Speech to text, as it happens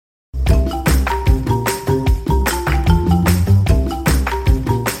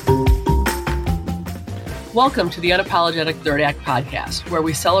Welcome to the Unapologetic Third Act podcast, where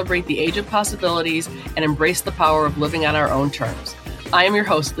we celebrate the age of possibilities and embrace the power of living on our own terms. I am your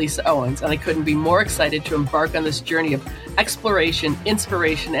host, Lisa Owens, and I couldn't be more excited to embark on this journey of exploration,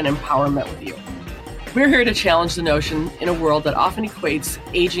 inspiration, and empowerment with you. We're here to challenge the notion in a world that often equates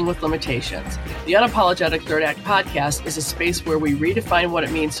aging with limitations. The Unapologetic Third Act podcast is a space where we redefine what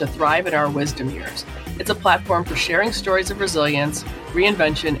it means to thrive in our wisdom years. It's a platform for sharing stories of resilience,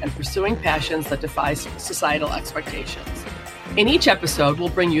 reinvention, and pursuing passions that defy societal expectations. In each episode, we'll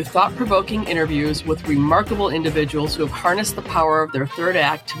bring you thought-provoking interviews with remarkable individuals who have harnessed the power of their third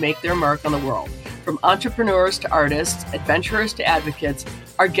act to make their mark on the world. From entrepreneurs to artists, adventurers to advocates,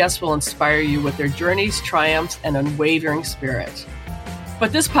 our guests will inspire you with their journeys, triumphs, and unwavering spirit.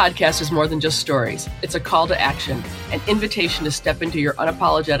 But this podcast is more than just stories. It's a call to action, an invitation to step into your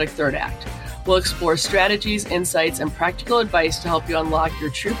unapologetic third act. We'll explore strategies, insights, and practical advice to help you unlock your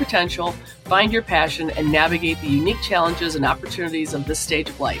true potential, find your passion, and navigate the unique challenges and opportunities of this stage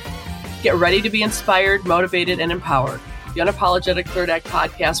of life. Get ready to be inspired, motivated, and empowered. The Unapologetic Third Act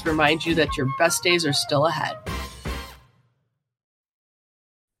podcast reminds you that your best days are still ahead.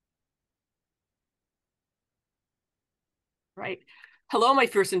 Right. Hello, my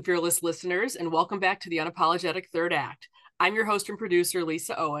fierce and fearless listeners, and welcome back to the Unapologetic Third Act. I'm your host and producer,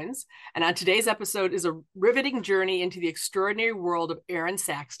 Lisa Owens, and on today's episode is a riveting journey into the extraordinary world of Aaron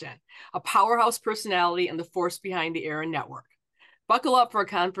Saxton, a powerhouse personality and the force behind the Aaron Network. Buckle up for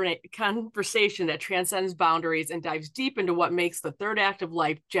a conversation that transcends boundaries and dives deep into what makes the third act of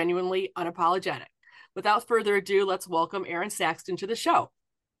life genuinely unapologetic. Without further ado, let's welcome Aaron Saxton to the show.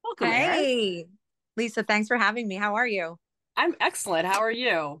 Welcome, Aaron. Hey, Lisa, thanks for having me. How are you? I'm excellent. How are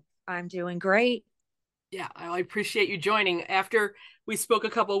you? I'm doing great. Yeah, I appreciate you joining. After we spoke a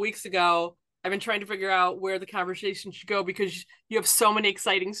couple of weeks ago, I've been trying to figure out where the conversation should go because you have so many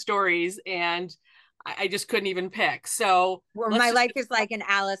exciting stories and I just couldn't even pick. So my life is like an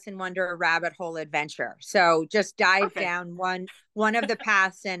Alice in Wonder rabbit hole adventure. So just dive down one of the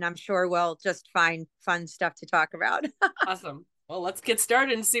paths and I'm sure we'll just find fun stuff to talk about. Awesome. Well, let's get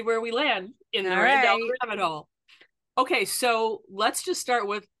started and see where we land in the rabbit hole. Okay, so let's just start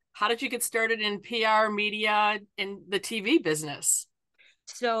with, how did you get started in PR, media, and the TV business?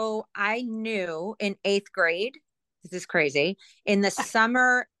 So I knew in 8th grade, this is crazy, in the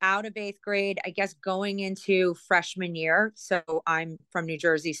summer out of 8th grade, I guess going into freshman year. So I'm from New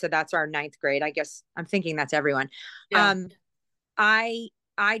Jersey, so that's our 9th grade. I guess I'm thinking that's everyone. Yeah. I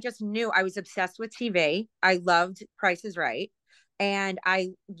just knew I was obsessed with TV. I loved Price is Right. And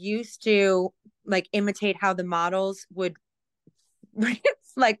I used to like imitate how the models would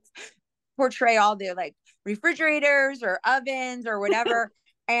like portray all the like refrigerators or ovens or whatever.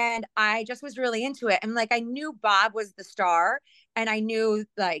 And I just was really into it. And like, I knew Bob was the star and I knew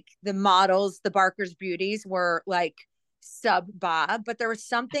like the models, the Barker's Beauties were like sub Bob, but there was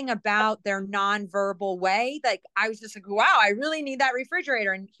something about their nonverbal way. Like I was just like, wow, I really need that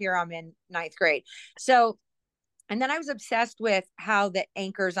refrigerator. And here I'm in 9th grade. So, and then I was obsessed with how the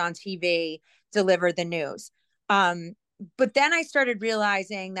anchors on TV deliver the news. But then I started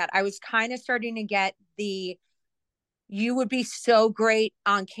realizing that I was kind of starting to get you would be so great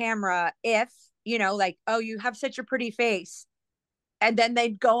on camera if, you know, like, oh, you have such a pretty face. And then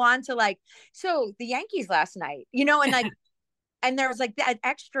they'd go on to like, so the Yankees last night, you know, and like, and there was like that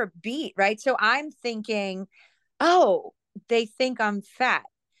extra beat, right? So I'm thinking, oh, they think I'm fat.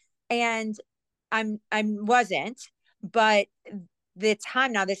 And I wasn't, but the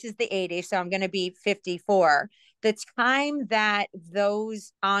time now, this is the 80s, so I'm going to be 54. The time that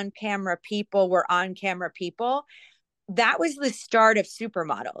those on camera people were on camera people, that was the start of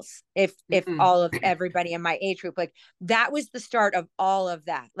supermodels. If all of everybody in my age group, like that was the start of all of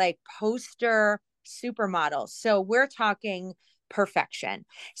that, like poster supermodels. So we're talking perfection.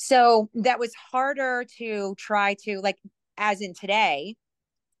 So that was harder to try to like, as in today,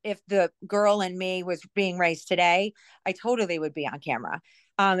 if the girl in me was being raised today, I totally would be on camera.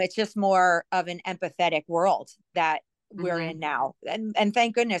 It's just more of an empathetic world that we're in now. And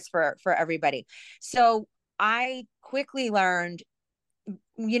thank goodness for everybody. So I quickly learned,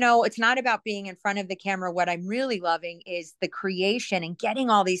 you know, it's not about being in front of the camera. What I'm really loving is the creation and getting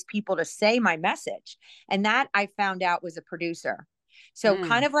all these people to say my message. And that I found out was a producer. So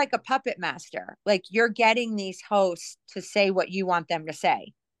kind of like a puppet master, like you're getting these hosts to say what you want them to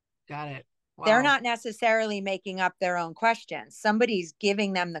say. Got it. Wow. They're not necessarily making up their own questions. Somebody's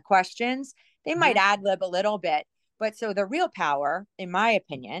giving them the questions. They might ad lib a little bit, but so the real power, in my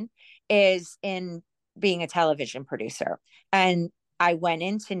opinion, is in being a television producer. And I went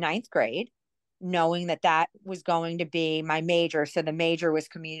into 9th grade knowing that that was going to be my major. So the major was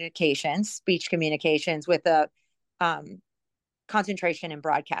communications, speech communications, with a concentration in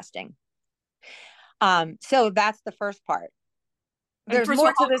broadcasting. So that's the first part. And There's first of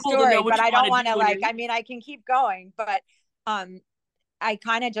more all, to how the cool to know story, what but you I want don't to want do to when like, you're. I mean, I can keep going, but I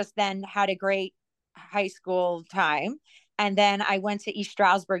kind of just then had a great high school time. And then I went to East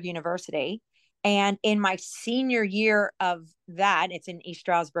Stroudsburg University. And in my senior year of that, it's in East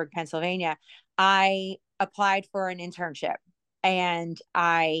Stroudsburg, Pennsylvania, I applied for an internship and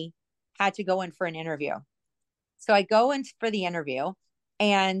I had to go in for an interview. So I go in for the interview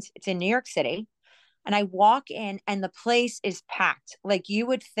and it's in New York City. And I walk in and the place is packed. Like you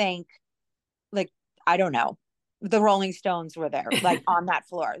would think, like, I don't know, the Rolling Stones were there, like on that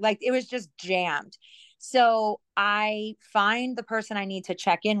floor. Like it was just jammed. So I find the person I need to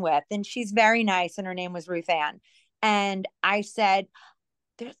check in with, and she's very nice, and her name was Ruth Ann. And I said,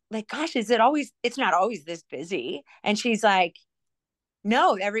 there's like, gosh, it's not always this busy. And she's like,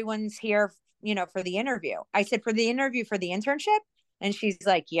 no, everyone's here, for the interview. I said, for the interview for the internship? And she's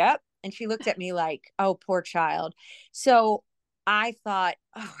like, yep. And she looked at me like, oh, poor child. So I thought,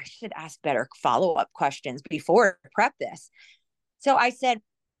 oh, I should ask better follow-up questions before I prep this. So I said,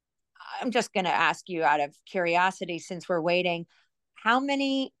 I'm just going to ask you out of curiosity, since we're waiting, how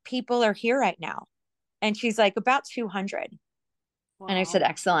many people are here right now? And she's like, about 200. And I said, Wow.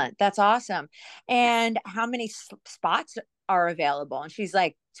 excellent. That's awesome. And how many spots are available? And she's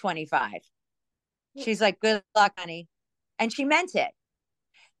like, 25. She's like, good luck, honey. And she meant it.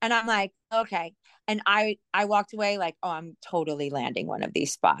 And I'm like, okay. And I walked away like, oh, I'm totally landing one of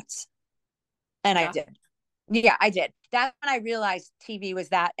these spots. And I Yeah. did. Yeah, I did. That's when I realized TV was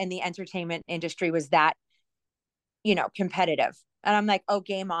that, and the entertainment industry was that, competitive. And I'm like, oh,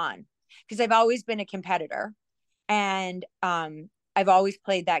 game on. Because I've always been a competitor. And I've always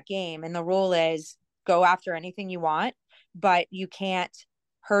played that game. And the rule is go after anything you want, but you can't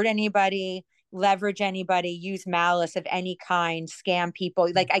hurt anybody, leverage anybody, use malice of any kind, scam people.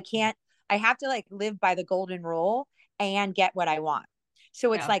 Like I have to like live by the golden rule and get what I want.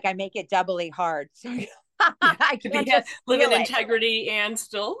 So it's Yeah. like I make it doubly hard. So Yeah. I To can't be just live in steal it. integrity and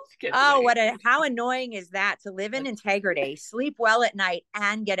still get the Oh, money. how annoying is that, to live in integrity, sleep well at night,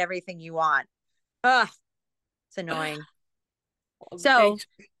 and get everything you want? Ugh, it's annoying. They, So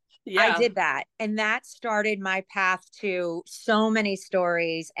I yeah. did that. And that started my path to so many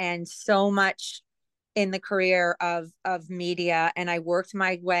stories and so much in the career of media. And I worked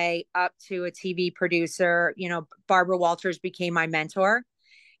my way up to a TV producer. Barbara Walters became my mentor,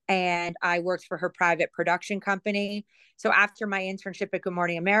 and I worked for her private production company. So after my internship at Good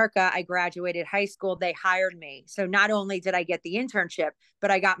Morning America, I graduated high school. They hired me. So not only did I get the internship, but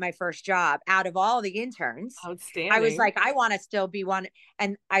I got my first job out of all the interns. I was Outstanding. like, I want to still be one.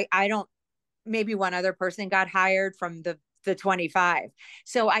 And I don't, maybe one other person got hired from the 25.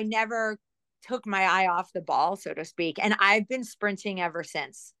 So I never took my eye off the ball, so to speak. And I've been sprinting ever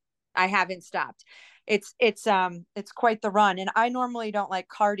since. I haven't stopped. It's quite the run. And I normally don't like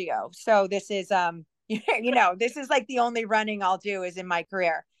cardio. So this is this is like the only running I'll do is in my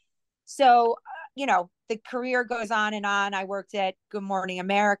career. So, the career goes on and on. I worked at Good Morning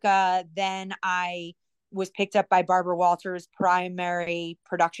America. Then I was picked up by Barbara Walters' primary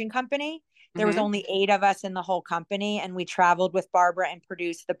production company. There was Hmm. only 8 of us in the whole company, and we traveled with Barbara and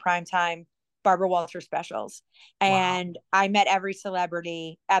produced the primetime Barbara Walters specials. Wow. And I met every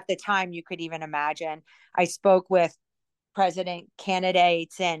celebrity at the time you could even imagine. I spoke with president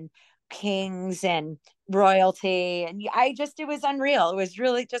candidates and kings and royalty, and it was unreal. It was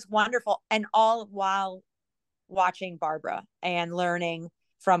really just wonderful, and all while watching Barbara and learning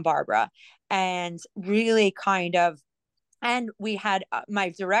from Barbara, and really kind of, and we had my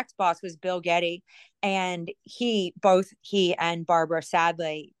direct boss was Bill Getty, and both he and Barbara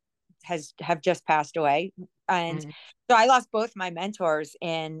sadly have just passed away. And Mhm. so I lost both my mentors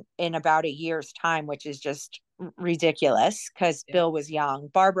in about a year's time, which is just ridiculous because Yeah. Bill was young.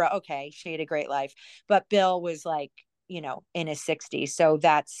 Barbara, okay, she had a great life, but Bill was like, in his 60s. So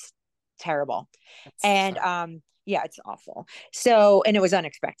that's terrible. That's so And sad. yeah, it's awful. So, and it was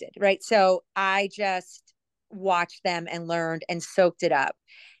unexpected, right? So I just watched them and learned and soaked it up.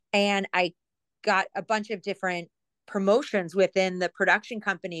 And I got a bunch of different promotions within the production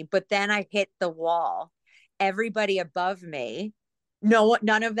company, but then I hit the wall. Everybody above me,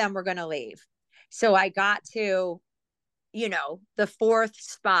 none of them were going to leave. So I got to, the 4th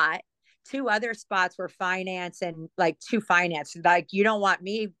spot. 2 other spots were finance, and like 2 finance. Like, you don't want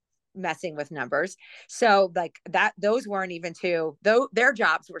me messing with numbers. So like that, those weren't even 2, though their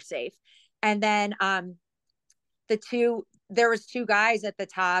jobs were safe. And then the 2 there was two guys at the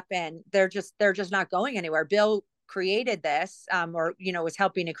top, and they're just not going anywhere. Bill created this, or was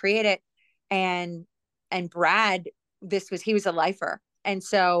helping to create it, and Brad, he was a lifer, and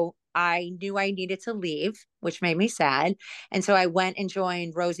so I knew I needed to leave, which made me sad. And so I went and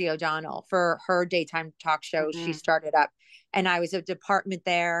joined Rosie O'Donnell for her daytime talk show she started up, and I was a department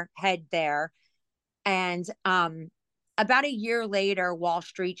head there. And about a year later, Wall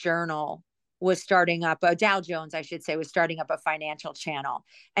Street Journal was starting up, Dow Jones, I should say, was starting up a financial channel.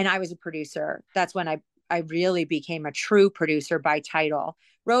 And I was a producer. That's when I really became a true producer by title.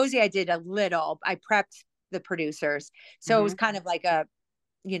 Rosie, I did a little, I prepped the producers. So it was kind of like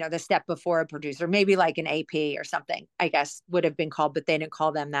the step before a producer, maybe like an AP or something, I guess would have been called, but they didn't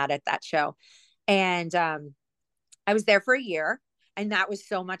call them that at that show. And I was there for a year, and that was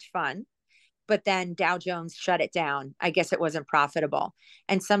so much fun. But then Dow Jones shut it down. I guess it wasn't profitable.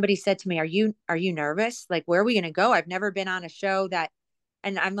 And somebody said to me, are you nervous? Like, where are we going to go? I've never been on a show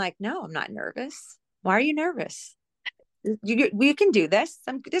and I'm like, no, I'm not nervous. Why are you nervous? We can do this.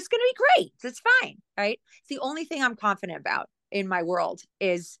 This is going to be great. It's fine. Right. It's the only thing I'm confident about in my world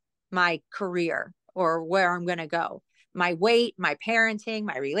is my career or where I'm going to go. My weight, my parenting,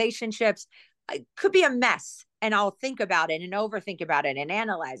 my relationships. It could be a mess, and I'll think about it and overthink about it and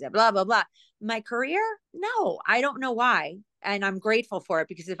analyze it, blah, blah, blah. My career? No, I don't know why. And I'm grateful for it,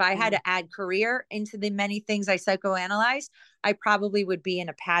 because if I had to add career into the many things I psychoanalyze, I probably would be in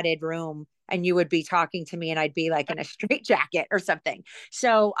a padded room and you would be talking to me and I'd be like in a straitjacket or something.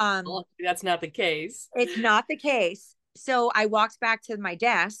 So well, that's not the case. It's not the case. So I walked back to my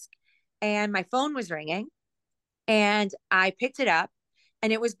desk and my phone was ringing, and I picked it up,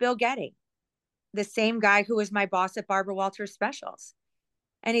 and it was Bill Getty, the same guy who was my boss at Barbara Walters Specials.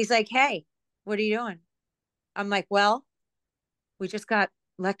 And he's like, hey, what are you doing? I'm like, well, we just got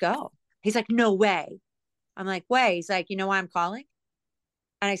let go. He's like, no way. I'm like, way. He's like, you know why I'm calling?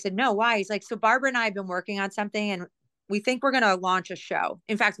 And I said, no, why? He's like, so Barbara and I have been working on something, and we think we're going to launch a show.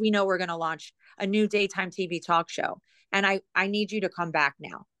 In fact, we know we're going to launch a new daytime TV talk show. And I need you to come back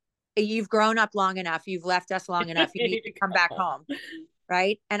now. You've grown up long enough. You've left us long enough. You need to come back home.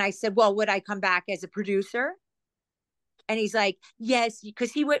 Right. And I said, well, would I come back as a producer? And he's like, yes,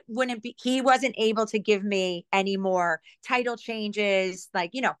 because he wasn't able to give me any more title changes.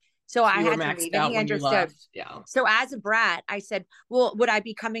 So I had to leave, and he understood. Yeah. So as a brat, I said, well, would I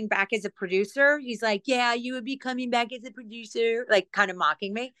be coming back as a producer? He's like, yeah, you would be coming back as a producer, like kind of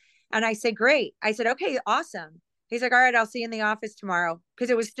mocking me. And I said, great. I said, okay, awesome. He's like, all right, I'll see you in the office tomorrow, because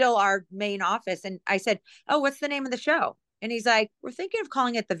it was still our main office. And I said, oh, what's the name of the show? And he's like, we're thinking of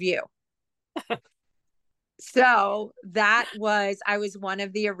calling it The View. So I was one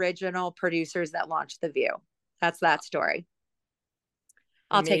of the original producers that launched The View. That's that story.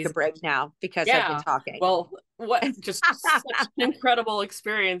 I'll take a break now because I've been talking. Well, what just such an incredible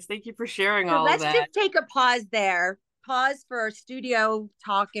experience. Thank you for sharing all of that. Let's just take a pause there. Pause for studio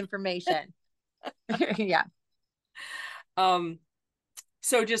talk information. Yeah.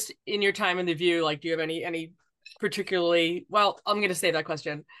 So just in your time in The View, like, do you have any particularly, well, I'm going to save that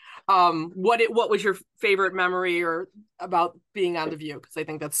question. What was your favorite memory or about being on The View? Because I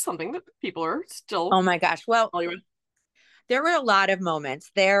think that's something that people are still. Oh my gosh. Well, there were a lot of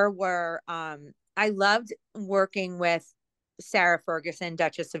moments. There were, I loved working with Sarah Ferguson,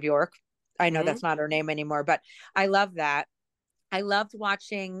 Duchess of York. I know that's not her name anymore, but I love that. I loved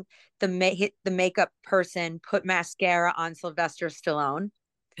watching the makeup person put mascara on Sylvester Stallone.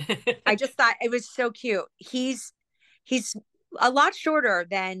 I just thought it was so cute. He's a lot shorter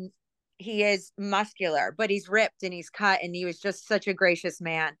than he is muscular, but he's ripped and he's cut, and he was just such a gracious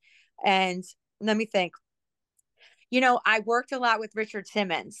man. And let me think. I worked a lot with Richard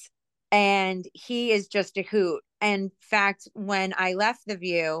Simmons, and he is just a hoot. In fact, when I left The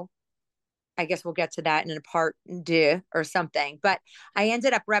View, I guess we'll get to that in a part deux or something, but I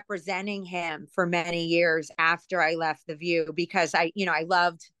ended up representing him for many years after I left The View, because I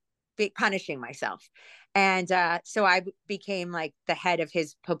loved punishing myself. And so I became like the head of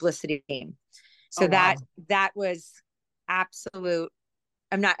his publicity team. So that was absolute,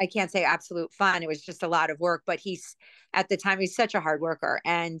 I can't say absolute fun. It was just a lot of work, but at the time, he's such a hard worker.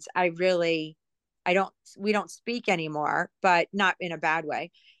 And we don't speak anymore, but not in a bad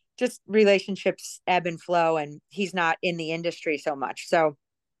way. Just relationships ebb and flow, and he's not in the industry so much. So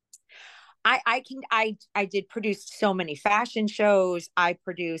I did produce so many fashion shows. I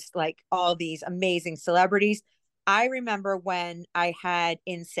produced like all these amazing celebrities. I remember when I had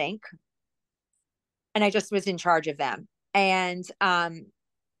NSYNC, and I just was in charge of them, and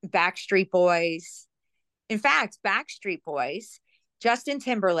Backstreet Boys. In fact, Backstreet Boys, Justin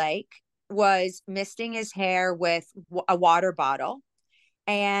Timberlake, was misting his hair with a water bottle,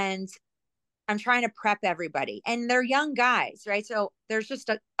 and I'm trying to prep everybody, and they're young guys, right? So there's just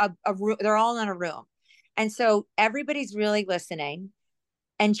a room, they're all in a room. And so everybody's really listening.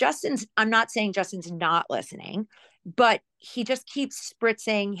 And I'm not saying Justin's not listening, but he just keeps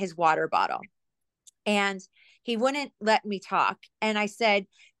spritzing his water bottle. And he wouldn't let me talk. And I said,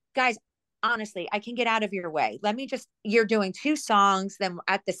 guys, honestly, I can get out of your way. You're doing 2 songs. Then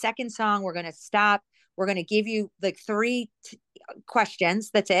at the second song, we're going to stop. We're going to give you like 3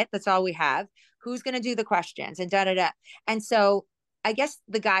 questions. That's it. That's all we have. Who's going to do the questions and da, da, da. And so I guess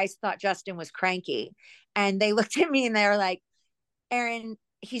the guys thought Justin was cranky, and they looked at me and they were like, Erin,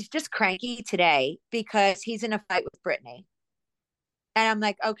 he's just cranky today because he's in a fight with Brittany. And I'm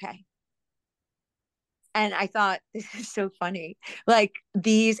like, okay. And I thought, this is so funny. Like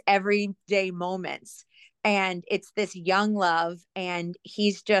these everyday moments. And it's this young love. And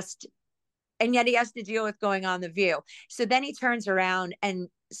and yet he has to deal with going on The View. So then he turns around and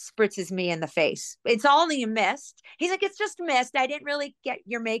spritzes me in the face. It's only a mist. He's like, it's just mist. I didn't really get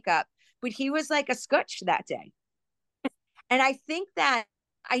your makeup. But he was like a scotch that day. And I think that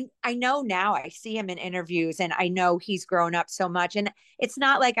I know now, I see him in interviews and I know he's grown up so much. And it's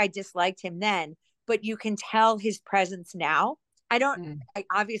not like I disliked him then, but you can tell his presence now.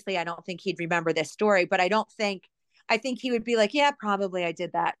 Obviously, I don't think he'd remember this story, but I think he would be like, yeah, probably I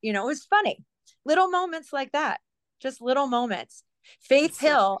did that. It was funny. Little moments like that, just little moments. Faith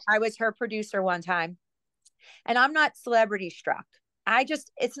Hill, I was her producer one time, and I'm not celebrity struck.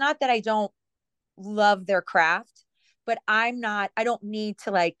 It's not that I don't love their craft, but I don't need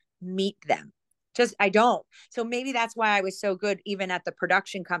to like meet them. Just, I don't. So maybe that's why I was so good even at the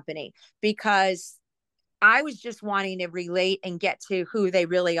production company, because I was just wanting to relate and get to who they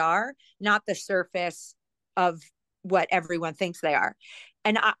really are, not the surface of what everyone thinks they are.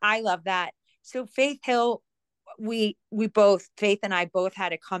 And I love that. So Faith Hill, Faith and I both had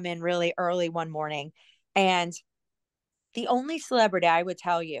to come in really early one morning. And the only celebrity I would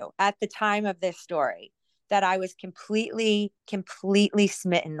tell you at the time of this story that I was completely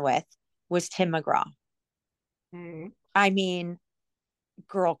smitten with was Tim McGraw. Mm-hmm. I mean,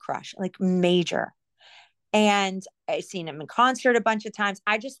 girl crush, like major. And I've seen him in concert a bunch of times.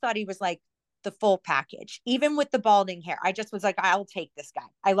 I just thought he was like the full package, even with the balding hair. I just was like, I'll take this guy.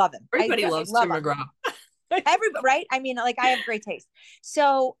 I love him. Everybody loves Tim McGraw. Everybody, right? I mean, like, I have great taste.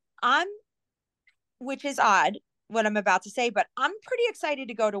 So which is odd what I'm about to say, but I'm pretty excited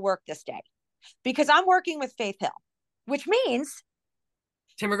to go to work this day because I'm working with Faith Hill, which means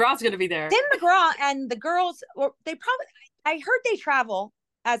Tim McGraw's going to be there. Tim McGraw and the girls, I heard they travel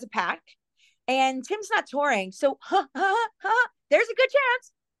as a pack, and Tim's not touring. So there's a good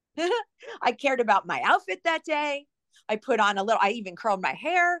chance. I cared about my outfit that day. I even curled my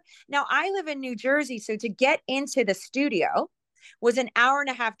hair. Now I live in New Jersey. So to get into the studio was an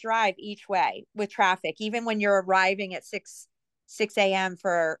 1.5-hour drive each way with traffic, even when you're arriving at 6 a.m.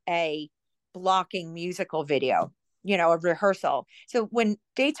 for a blocking musical video, a rehearsal. So when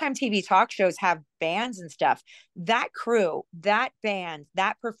daytime TV talk shows have bands and stuff, that crew, that band,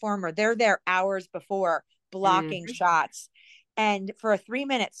 that performer, they're there hours before blocking shots. And for a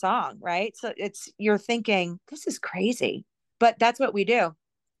 3-minute song, right? So you're thinking, this is crazy, but that's what we do.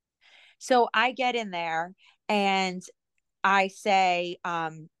 So I get in there and I say,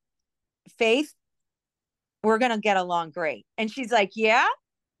 Faith, we're going to get along great. And she's like, yeah,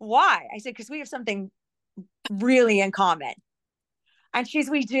 why? I said, because we have something really in common. And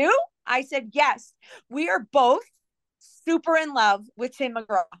we do? I said, yes, we are both super in love with Tim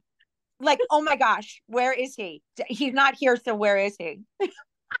McGraw. Like, oh my gosh, where is he? He's not here, so where is he?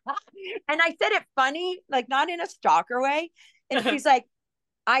 And I said it funny, like not in a stalker way. And she's like,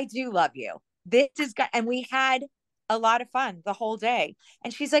 I do love you. And we had a lot of fun the whole day.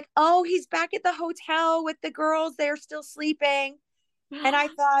 And she's like, oh, he's back at the hotel with the girls. They're still sleeping. And I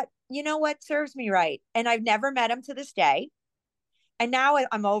thought, you know what, serves me right. And I've never met him to this day. And now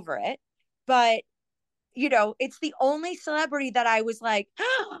I'm over it. But, it's the only celebrity that I was like,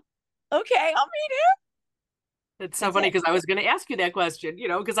 okay, I'll meet him. It's so funny because I was going to ask you that question,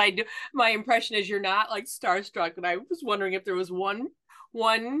 because my impression is you're not like starstruck. And I was wondering if there was one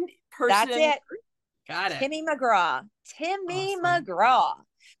person. That's it. Got it. Timmy McGraw. McGraw.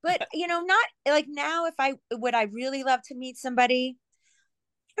 But, not like now, would I really love to meet somebody?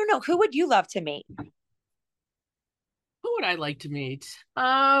 I don't know. Who would you love to meet? Who would I like to meet?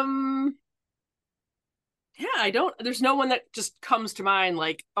 Yeah, there's no one that just comes to mind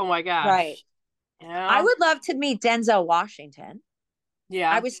like, oh my gosh. Right. Yeah. I would love to meet Denzel Washington.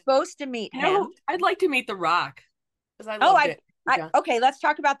 Yeah. I was supposed to meet him. I'd like to meet The Rock. Because I Yeah. Okay, let's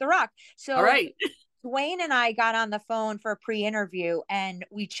talk about The Rock. All So right. Dwayne and I got on the phone for a pre-interview and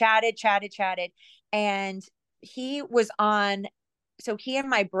we chatted, and he was on. So he and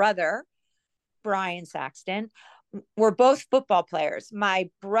my brother, Brian Saxton, were both football players. My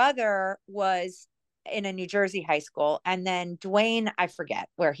brother was in a New Jersey high school, and then Dwayne, I forget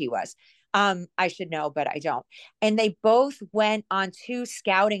where he was. I should know, but I don't. And they both went on two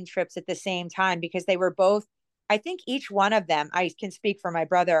scouting trips at the same time because they were both, I think each one of them, I can speak for my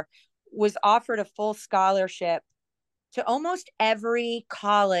brother, was offered a full scholarship to almost every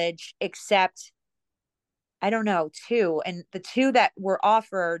college except, I don't know, two. And the two that were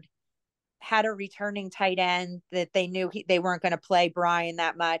offered had a returning tight end that they knew they weren't going to play Brian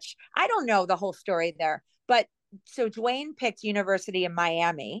that much. I don't know the whole story there, but so Dwayne picked University of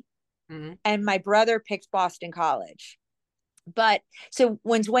Miami, Mm-hmm. and my brother picked Boston College. But so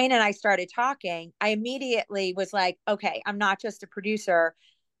when Dwayne and I started talking, I immediately was like, okay, I'm not just a producer.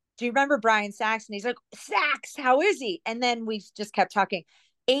 Do you remember Brian Saxon? He's like, Sax, how is he? And then we just kept talking.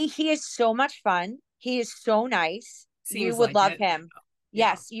 He is so much fun. He is so nice. You Seems would like love it. him. Yeah.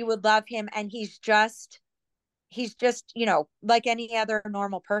 Yes, you would love him. And he's just, like any other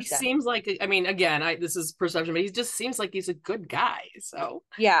normal He person. seems like, I mean, again, this is perception, but he just seems like he's a good guy. So,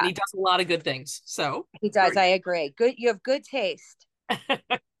 and Yeah, he does a lot of good things. So, he does. very I agree. Good. You have good taste. good.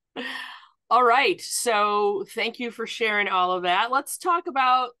 All right. So, thank you for sharing all of that. Let's talk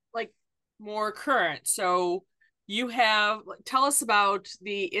about like more current. So, tell us about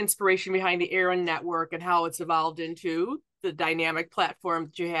the inspiration behind the Aaron Network and how it's evolved into the dynamic platform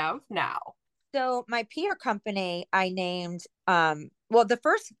that you have now. So my PR company, I named, well,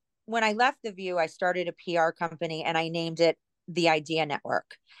 when I left The View, I started a PR company and I named it the Idea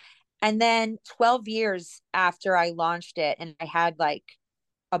Network. And then 12 years after I launched it, and I had like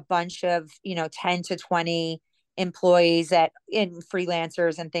a bunch of, 10 to 20 employees in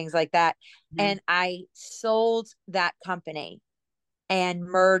freelancers and things like that. Mhm. And I sold that company and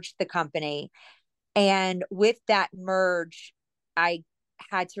merged the company. And with that merge, I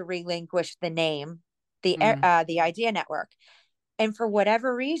had to relinquish the name, Mm. the Idea Network. And for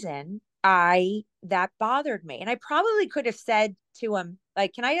whatever reason, I that bothered me. And I probably could have said to him,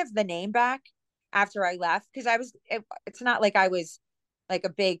 like, can I have the name back after I left? Because it's not like I was like a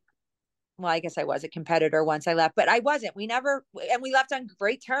big, well, I guess I was a competitor once I left, but I wasn't. And we left on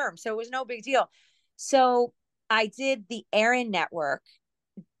great terms. So it was no big deal. So I did the Aaron Network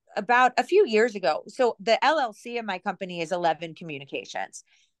about a few years ago. So the LLC of my company is 11 Communications.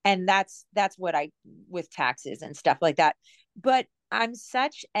 And that's what I, with taxes and stuff like that. But I'm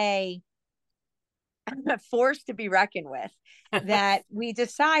such a force to be reckoned with that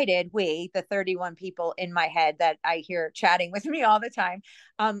the 31 people in my head that I hear chatting with me all the time,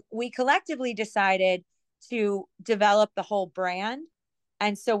 we collectively decided to develop the whole brand.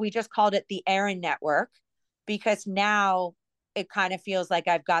 And so we just called it the Aaron Network because now it kind of feels like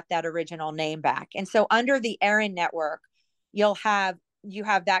I've got that original name back. And so under the Aaron Network, you have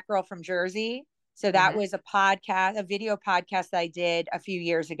That Girl from Jersey. So that Mhm. was a video podcast that I did a few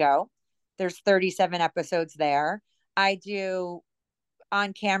years ago. There's 37 episodes there. I do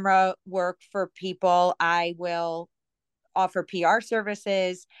on camera work for people. I will offer PR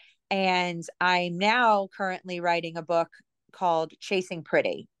services. And I'm now currently writing a book called Chasing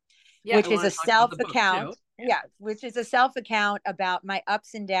Pretty, Yeah, I which is want a to talk about the self book account. too. Yeah. Yeah, which is a self account about my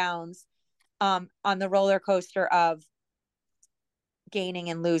ups and downs on the roller coaster of gaining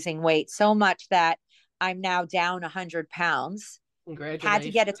and losing weight so much that I'm now down 100 pounds. Had to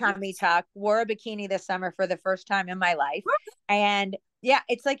get a tummy Congratulations. tuck, wore a bikini this summer for the first time in my life. And yeah,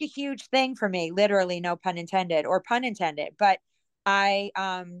 it's like a huge thing for me, literally, no pun intended or pun intended. But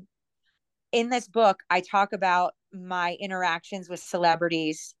in this book, I talk about my interactions with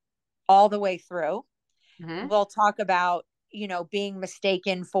celebrities all the way through. Hmm. We'll talk about, being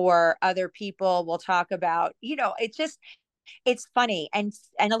mistaken for other people. We'll talk about, it's funny and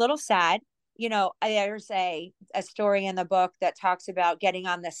a little sad. There's a story in the book that talks about getting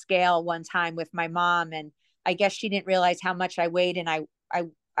on the scale one time with my mom, and I guess she didn't realize how much I weighed, and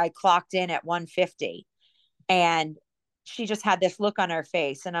I clocked in at 150, and she just had this look on her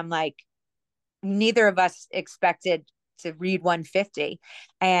face, and I'm like, neither of us expected to read 150,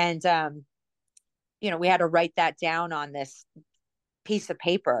 and we had to write that down on this piece of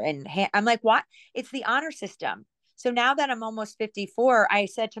paper, and I'm like, what? It's the honor system. So now that I'm almost 54, I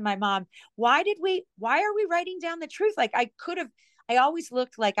said to my mom, why are we writing down the truth? Like I always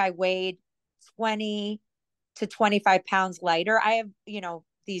looked like I weighed 20 to 25 pounds lighter. I have,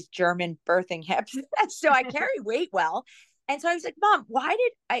 these German birthing hips. So I carry weight well. And so I was like, Mom, why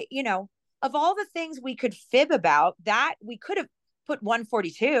did I, of all the things we could fib about, that we could have put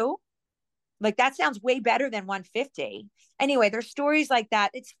 142. Like that sounds way better than 150. Anyway, there's stories like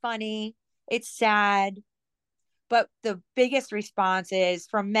that. It's funny, it's sad, but the biggest response is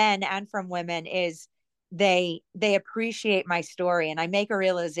from men and from women is they appreciate my story, and I make a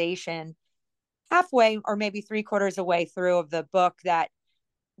realization halfway or maybe three-quarters of the way through of the book that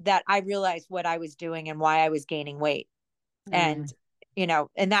I realized what I was doing and why I was gaining weight. And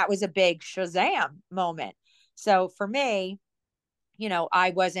and that was a big Shazam moment. So for me,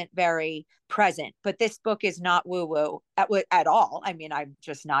 I wasn't very present, but this book is not woo woo at all. I mean, I'm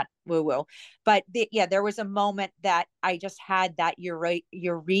just not woo woo, but there was a moment that I just had that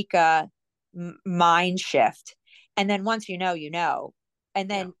eureka mind shift. And then once you know, and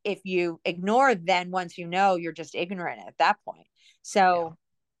then if you ignore, then once you're just ignorant at that point. So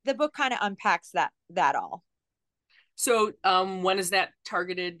the book kind of unpacks that all. So when is that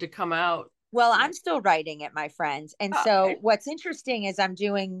targeted to come out? Well, I'm still writing it, my friends. And so what's interesting is I'm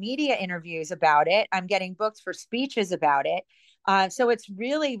doing media interviews about it. I'm getting booked for speeches about it. So it's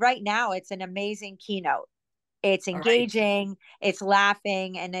really right now, it's an amazing keynote. It's engaging, it's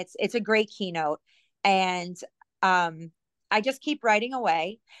laughing, and it's a great keynote. And I just keep writing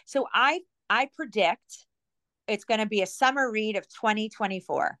away. So I predict it's going to be a summer read of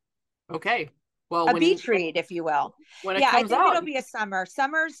 2024. Okay. Well, a beach read, if you will. When it comes I think out, it'll be a summer.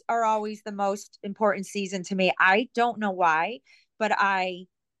 Summers are always the most important season to me. I don't know why, but I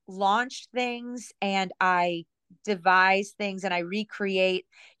launch things and I devise things and I recreate,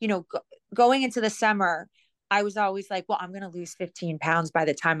 going into the summer, I was always like, well, I'm going to lose 15 pounds by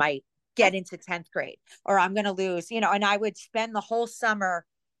the time I get into 10th grade, or I'm going to lose, and I would spend the whole summer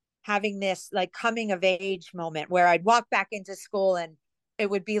having this like coming of age moment where I'd walk back into school and it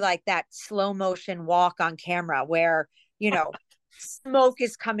would be like that slow motion walk on camera where, smoke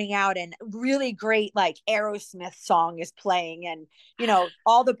is coming out and really great, like Aerosmith song is playing. And,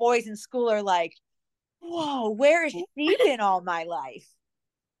 all the boys in school are like, whoa, where has she been all my life?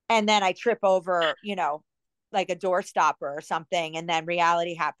 And then I trip over, like a door stopper or something. And then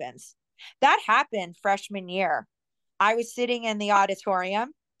reality happens. That happened freshman year. I was sitting in the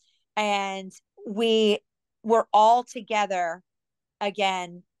auditorium and we were all together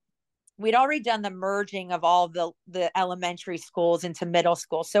again. We'd already done the merging of all the elementary schools into middle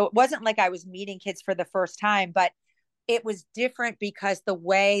school. So it wasn't like I was meeting kids for the first time, but it was different because the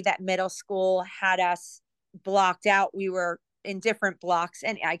way that middle school had us blocked out, we were in different blocks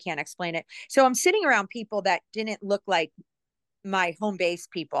and I can't explain it. So I'm sitting around people that didn't look like my home base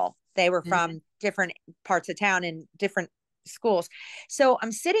people. They were from different parts of town and different schools. So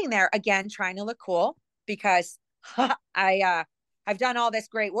I'm sitting there again, trying to look cool because I've done all this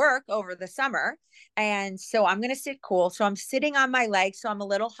great work over the summer. And so I'm going to sit cool. So I'm sitting on my legs. So I'm a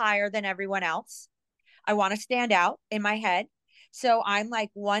little higher than everyone else. I want to stand out in my head. So I'm like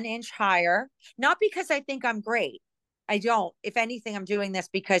 1 inch higher, not because I think I'm great. I don't. If anything, I'm doing this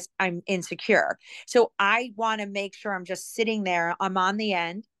because I'm insecure. So I want to make sure I'm just sitting there. I'm on the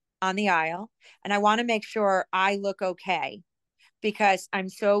end, on the aisle, and I want to make sure I look okay because I'm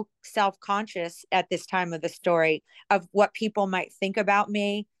so self-conscious at this time of the story of what people might think about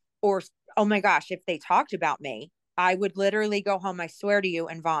me, or, oh my gosh, if they talked about me, I would literally go home, I swear to you,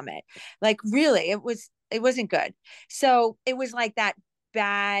 and vomit. Like really, it wasn't good. So it was like that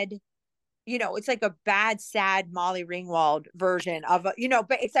bad, it's like a bad, sad Molly Ringwald version of, but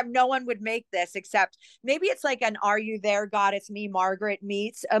except no one would make this except maybe it's like an Are You There, God, It's Me, Margaret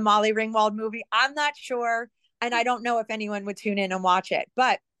meets a Molly Ringwald movie. I'm not sure. And I don't know if anyone would tune in and watch it,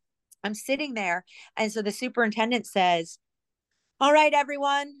 but I'm sitting there. And so the superintendent says, all right,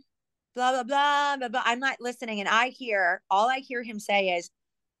 everyone, blah, blah, blah, blah, blah. I'm not listening. And all I hear him say is,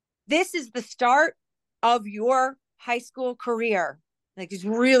 this is the start of your high school career. Like it's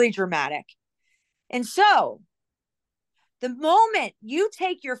really dramatic. And so the moment you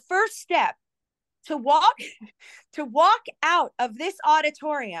take your first step to walk out of this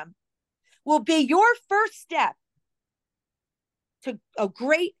auditorium will be your first step to a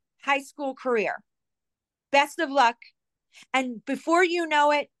great high school career. Best of luck. And before you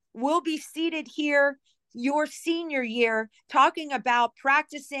know it, we'll be seated here your senior year talking about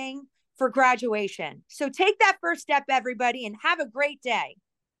practicing for graduation. So take that first step, everybody, and have a great day.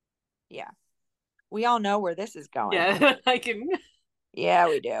 Yeah. We all know where this is going. Yeah, I can. Yeah,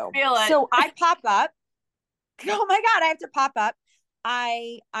 we do. Feel it. So I pop up. Oh my God, I have to pop up.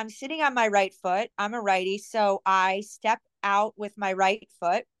 I'm sitting on my right foot. I'm a righty. So I step out with my right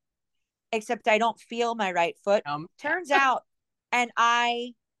foot, except I don't feel my right foot. Turns out, and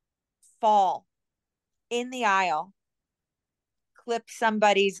I fall in the aisle, flip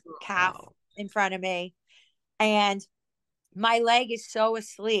somebody's calf Oh. in front of me. And my leg is so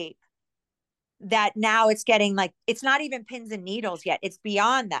asleep that now it's getting like, it's not even pins and needles yet. It's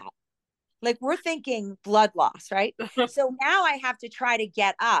beyond that. Like we're thinking blood loss, right? So now I have to try to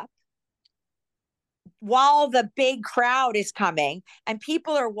get up while the big crowd is coming and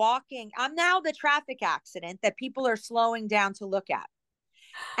people are walking. I'm now the traffic accident that people are slowing down to look at.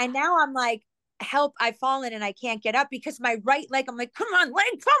 And now I'm like, help, I've fallen and I can't get up because my right leg, I'm like, come on,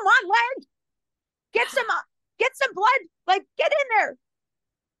 leg, get some blood, like get in there.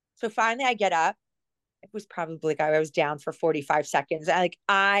 So finally I get up. It was probably like I was down for 45 seconds.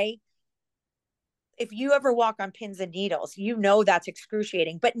 If you ever walk on pins and needles, you know that's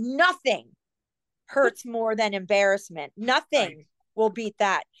excruciating, but nothing hurts more than embarrassment. Nothing Right. will beat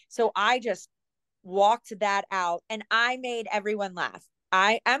that. So I just walked that out and I made everyone laugh.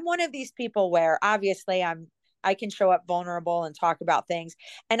 I'm one of these people where obviously I can show up vulnerable and talk about things.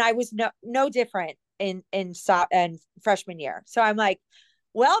 And I was no different in freshman year. So I'm like,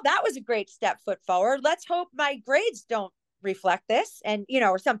 well, that was a great step foot forward. Let's hope my grades don't reflect this and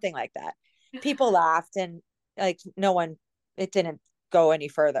or something like that. People laughed and like no one, it didn't go any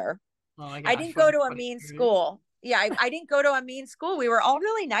further. Oh my I gosh, didn't what go a to a funny mean story. school. Yeah, I didn't go to a mean school. We were all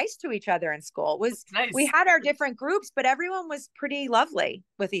really nice to each other in school. It was That's we nice. had our different groups, but everyone was pretty lovely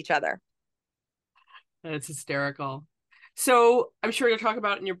with each other. It's hysterical. So I'm sure you'll talk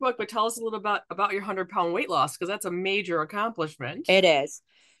about it in your book, but tell us a little about your 100-pound weight loss because that's a major accomplishment. It is.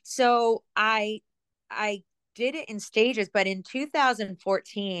 So I did it in stages, but in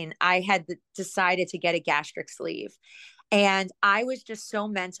 2014 I had decided to get a gastric sleeve. And I was just so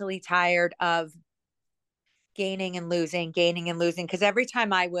mentally tired of gaining and losing. Because every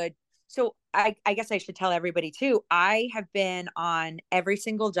time I would, so I guess I should tell everybody too, I have been on every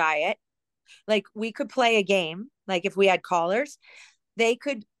single diet. Like we could play a game, like if we had callers, they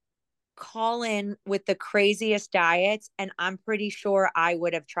could call in with the craziest diets, and I'm pretty sure I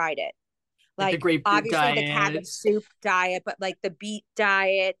would have tried it. Like the Like grapefruit obviously the cabbage diet. soup diet, but like the beet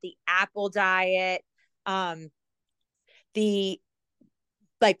diet, the apple diet, um, the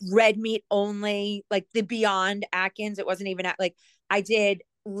like red meat only, like the Beyond Atkins. It wasn't even like I did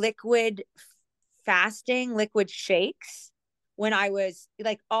liquid fasting, liquid shakes when I was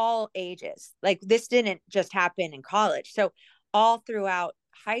like all ages. Like this didn't just happen in college. So all throughout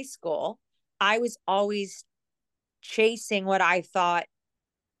high school, I was always chasing what I thought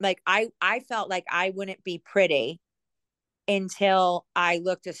like I felt like I wouldn't be pretty until I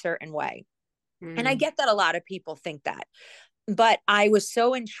looked a certain way. And I Mm. get that a lot of people think that. But I was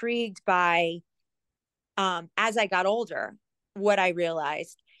so intrigued by as I got older, what I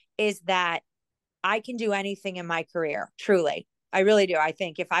realized is that I can do anything in my career. Truly, I really do. I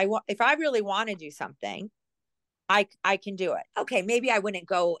think if I really want to do something, I can do it. Okay, maybe I wouldn't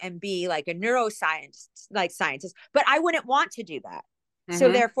go and be like a neuroscience like scientist, but I wouldn't want to do that. So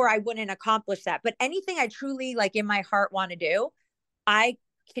Hmm. therefore, I wouldn't accomplish that. But anything I truly like in my heart want to do, I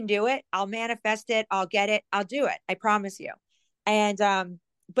can do it. I'll manifest it. I'll get it. I'll do it. I promise you. And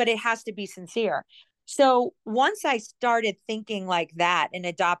but it has to be sincere. So once I started thinking like that and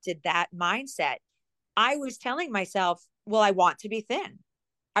adopted that mindset, I was telling myself, well, I want to be thin.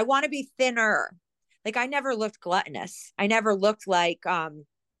 I want to be thinner. Like I never looked gluttonous. I never looked like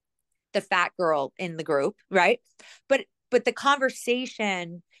the fat girl in the group, right? But the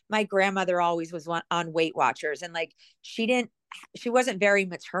conversation, my grandmother always was on Weight Watchers, and like she wasn't very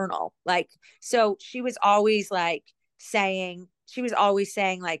maternal. Like so she was always like saying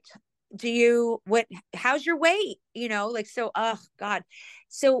like, do you what how's your weight? Like so oh God.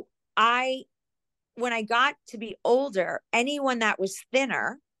 So I when I got to be older, anyone that was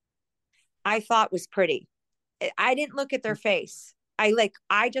thinner, I thought was pretty. I didn't look at their face.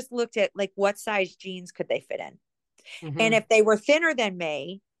 I just looked at like what size jeans could they fit in. And Hmm. if they were thinner than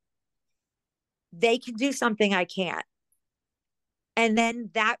me, they could do something I can't. And then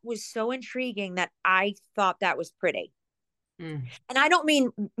that was so intriguing that I thought that was pretty. Mm. And I don't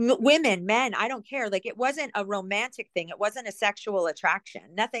mean women, men, I don't care. Like it wasn't a romantic thing. It wasn't a sexual attraction,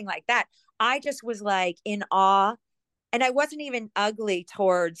 nothing like that. I just was like in awe. And I wasn't even ugly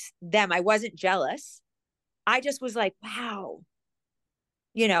towards them. I wasn't jealous. I just was like, wow,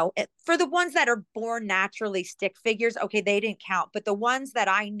 for the ones that are born naturally stick figures, okay, they didn't count. But the ones that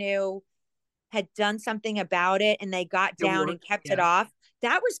I knew had done something about it and they got It down and worked. kept it Yeah. off,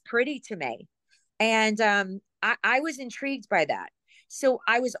 that was pretty to me. And I was intrigued by that. So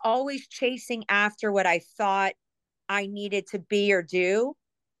I was always chasing after what I thought I needed to be or do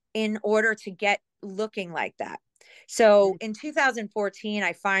in order to get looking like that. So in 2014,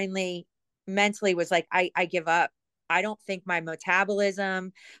 I finally mentally was like, I give up. I don't think my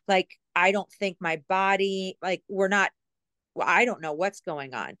metabolism, like, I don't think my body, like, we're not, well, I don't know what's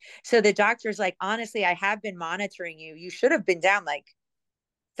going on. So the doctor's like, honestly, I have been monitoring you. You should have been down like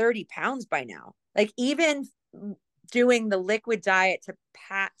 30 pounds by now. Like, even doing the liquid diet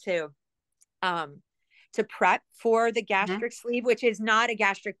um to prep for the Mm-hmm. gastric sleeve, which is not a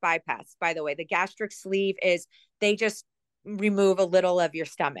gastric bypass, by the way. The gastric sleeve is, they just remove a little of your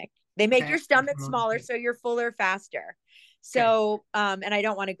stomach. They make Okay. your stomach smaller so you're fuller faster. Okay. So and I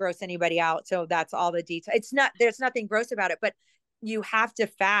don't want to gross anybody out, so that's all the detail. It's not, there's nothing gross about it, but you have to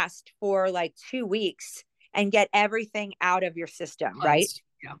fast for like 2 weeks and get everything out of your system, right? Cleansed.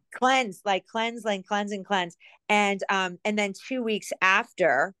 Yeah. Cleanse, like cleanse, like cleanse and cleanse. And then 2 weeks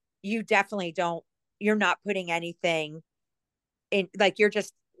after, you definitely don't, you're not putting anything in, like, you're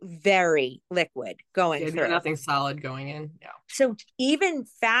just very liquid going Yeah. through. Nothing solid going in. Yeah. So even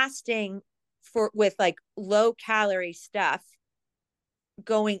fasting for, with like low calorie stuff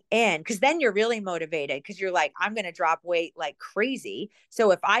going in, because then you're really motivated, because you're like, I'm going to drop weight like crazy.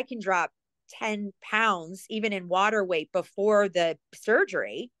 So if I can drop 10 pounds even in water weight before the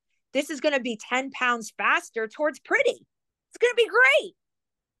surgery, this is going to be 10 pounds faster towards pretty. It's going to be great.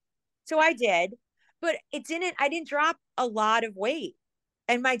 So I did, but I didn't drop a lot of weight.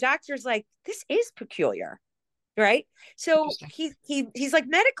 And my doctor's like, this is peculiar. Right. So Interesting. he's like,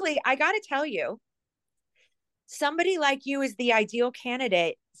 medically, I got to tell you, somebody like you is the ideal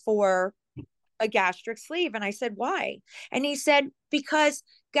candidate for a gastric sleeve. And I said, why? And he said, because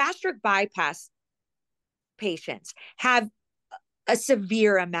gastric bypass patients have a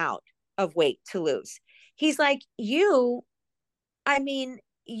severe amount of weight to lose. He's like, I mean,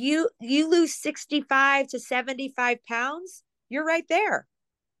 you lose 65 to 75 pounds, you're right there.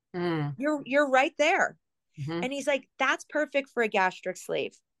 Mm. You're right there. Mm-hmm. And he's like, that's perfect for a gastric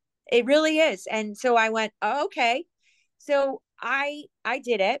sleeve. It really is. And so I went, oh, okay. So I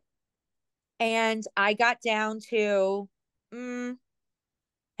did it, and I got down to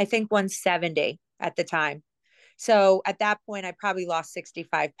I think 170 at the time. So at that point I probably lost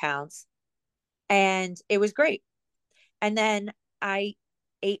 65 pounds, and it was great. And then I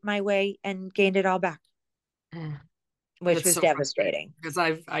ate my way and gained it all back, Mm. which That's was so frustrating devastating.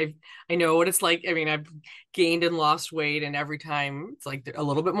 because I know what it's like. I mean, I've gained and lost weight, and every time it's like a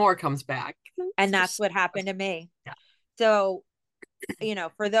little bit more comes back. And It's that's just what happened to me. yeah. So,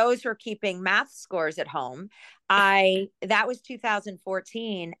 for those who are keeping math scores at home, that was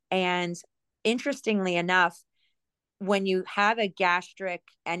 2014. And interestingly enough, when you have a gastric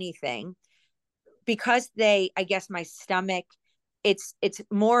anything, because I guess my stomach, it's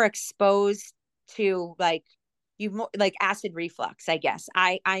more exposed to, like, like acid reflux, I guess.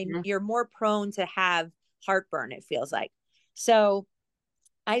 Mhm. You're more prone to have heartburn, it feels like. So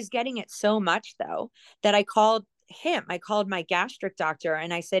I was getting it so much, though, that I called my gastric doctor,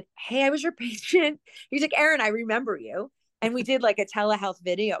 and I said, hey, I was your patient. He's like, Erin, I remember you. And we did like a telehealth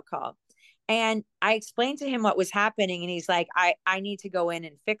video call. And I explained to him what was happening. And he's like, I need to go in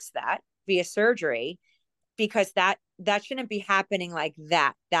and fix that via surgery, because that shouldn't be happening like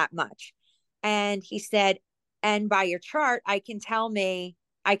that much. And he said, and by your chart, I can tell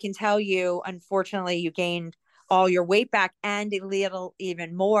you, unfortunately, you gained all your weight back and a little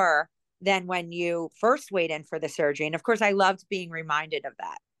even more than when you first weighed in for the surgery. And of course, I loved being reminded of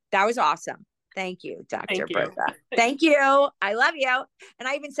that. That was awesome. Thank you, Dr. Thank you. Bertha. Thank you. I love you. And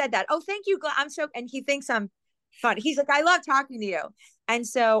I even said that. Oh, thank you. I'm so, and he thinks I'm fun. He's like, I love talking to you. And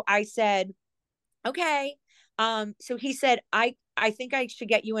so I said, okay. So he said, I think I should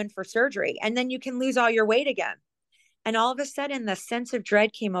get you in for surgery, and then you can lose all your weight again. And all of a sudden, the sense of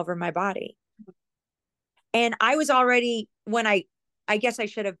dread came over my body. And I was already, I guess I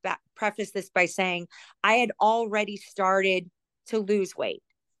should have prefaced this by saying I had already started to lose weight,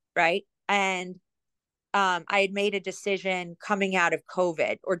 right? And I had made a decision coming out of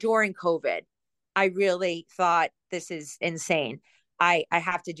COVID, or during COVID. I really thought, this is insane. I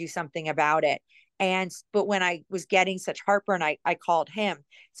have to do something about it. But when I was getting such heartburn, I called him.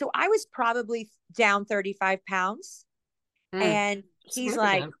 So I was probably down 35 pounds. Mm. And he's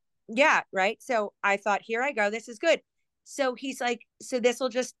like, Significant. yeah, right. So I thought, here I go. This is good. So he's like, so this will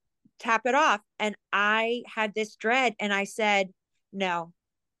just tap it off. And I had this dread, and I said, no.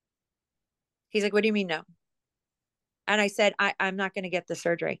 He's like, what do you mean, no? And I said, I'm not going to get the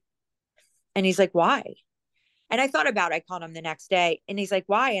surgery. And he's like, why? And I thought about it. I called him the next day, and he's like,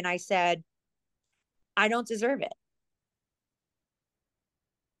 why? And I said, I don't deserve it.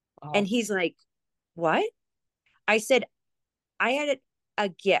 And Wow. he's like, what? I said, I had a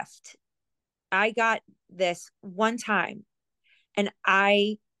gift. I got this one time, and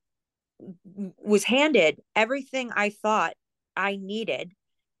I was handed everything I thought I needed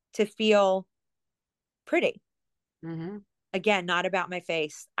to feel pretty. Mm-hmm. Again, not about my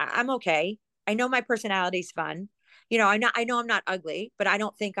face. I'm okay. I know my personality's fun. I know I'm not ugly, but I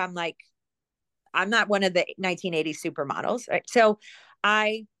don't think I'm not one of the 1980s supermodels. Right. So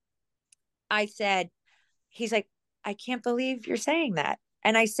I, I said, he's like, I can't believe you're saying that.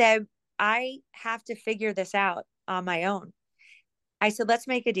 And I said, I have to figure this out on my own. I said, let's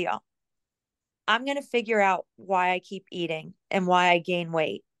make a deal. I'm going to figure out why I keep eating and why I gain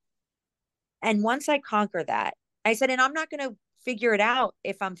weight. And once I conquer that, I said, and I'm not going to figure it out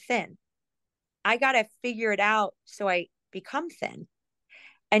if I'm thin. I got to figure it out so I become thin.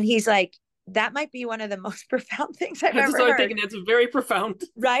 And he's like, that might be one of the most profound things I've I just ever started heard. thinking that's very profound.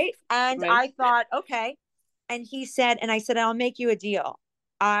 Right. And Right. I thought, okay. And he said, and I said, I'll make you a deal.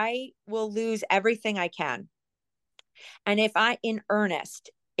 I will lose everything I can. And in earnest,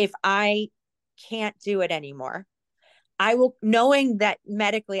 if I can't do it anymore, I will, knowing that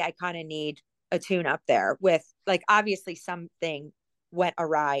medically I kind of need a tune up there with, like, obviously something went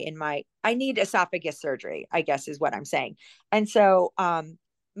awry I need esophagus surgery, I guess is what I'm saying. And so,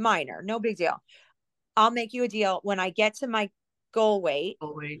 minor, no big deal. I'll make you a deal. When I get to my goal weight,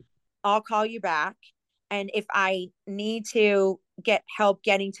 Oh, wait. I'll call you back. And if I need to get help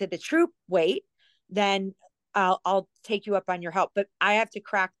getting to the true weight, then I'll take you up on your help. But I have to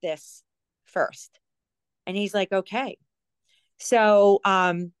crack this first. And he's like, okay. So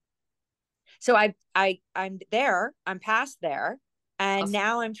I'm there, I'm past there. And Awesome.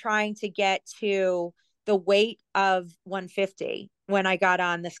 now I'm trying to get to the weight of 150 when I got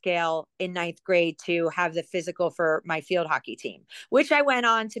on the scale in ninth grade to have the physical for my field hockey team, which I went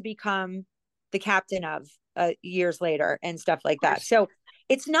on to become the captain of years later and stuff like that. So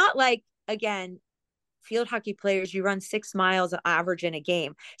it's not like, again, field hockey players, you run 6 miles average in a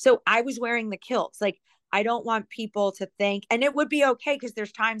game. So I was wearing the kilts. Like, I don't want people to think, and it would be okay because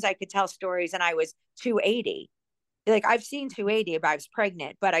there's times I could tell stories and I was 280. Like, I've seen 280 if I was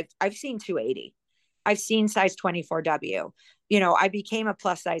pregnant, but I've seen 280. I've seen size 24W. I became a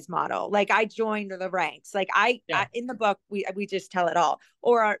plus size model. Like, I joined the ranks. Like, Yeah. in the book, we just tell it all,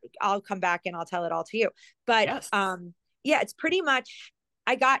 or I'll come back and I'll tell it all to you. But Yes. yeah, it's pretty much,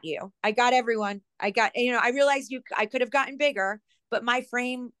 I got you. I got everyone. I realized I could have gotten bigger, but my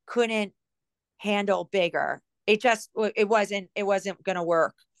frame couldn't handle bigger. It wasn't going to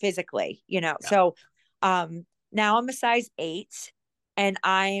work physically. Yeah. So now I'm a size 8 and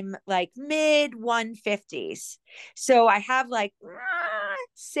I'm like mid 150s. So I have like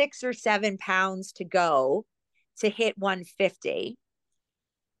 6 or 7 pounds to go to hit 150.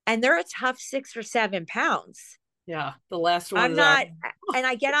 And they're a tough 6 or 7 pounds. Yeah. The last I'm ones are. not, and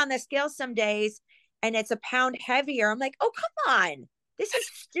I get on the scale some days and it's a pound heavier. I'm like, oh, come on. This is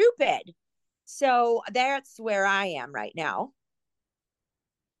stupid. So that's where I am right now.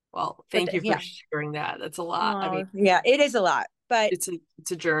 Well, But thank you for yeah, sharing that. That's a lot. I mean, well, yeah, it is a lot. But it's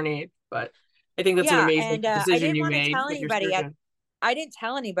a journey, but I think that's an yeah, amazing and I decision didn't you want to made tell with your anybody surgeon. I didn't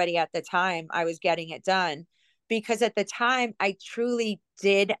tell anybody at the time I was getting it done because at the time I truly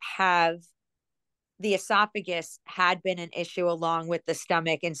did have the esophagus had been an issue along with the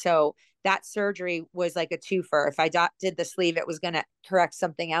stomach. And so that surgery was like a twofer. If I did the sleeve, it was going to correct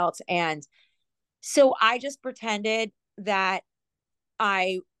something else. And so I just pretended that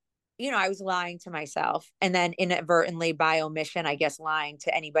I, I was lying to myself and then inadvertently by omission, I guess, lying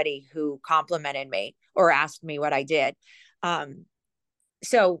to anybody who complimented me or asked me what I did.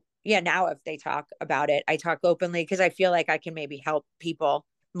 So yeah, now if they talk about it, I talk openly because I feel like I can maybe help people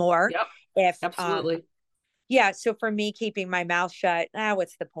more Yep. if, Absolutely. yeah. So for me, keeping my mouth shut,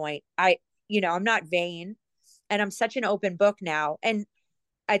 what's the point? I'm not vain and I'm such an open book now. And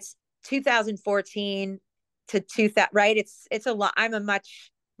it's 2014 to 2000, right? It's a lot. I'm a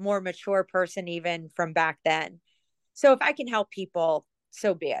much more mature person even from back then. So if I can help people,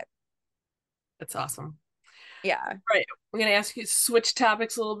 so be it. That's awesome. Yeah. All right. I'm going to ask you to switch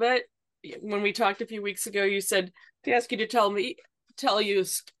topics a little bit. When we talked a few weeks ago, you said to ask you to tell you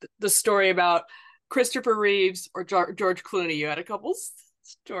the story about Christopher Reeves or George Clooney. You had a couple Oh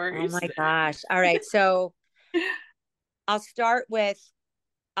stories. my gosh. All right. So I'll start with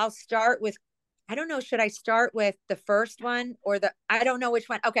I'll start with I don't know, should I start with the first one or I don't know which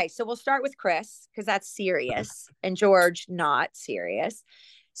one. Okay, so we'll start with Chris because that's serious and George not serious.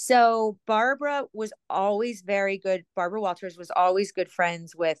 So Barbara Walters was always good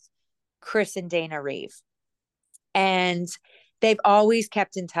friends with Chris and Dana Reeve. And they've always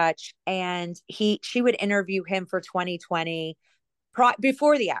kept in touch and she would interview him for 2020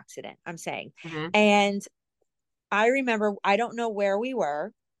 before the accident, I'm saying. Mm-hmm. And I remember, I don't know where we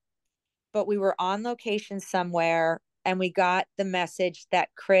were, but we were on location somewhere and we got the message that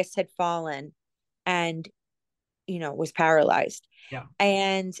Chris had fallen and, was paralyzed. Yeah.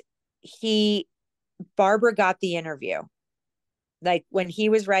 And Barbara got the interview. Like when he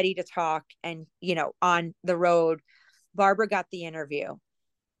was ready to talk and, on the road, Barbara got the interview.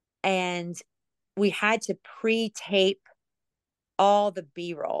 And we had to pre-tape all the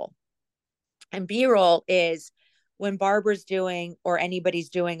B-roll. And B-roll is when Barbara's doing or anybody's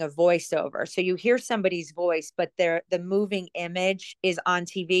doing a voiceover. So you hear somebody's voice, but the moving image is on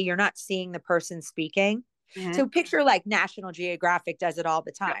TV. You're not seeing the person speaking. Mm-hmm. So picture like National Geographic does it all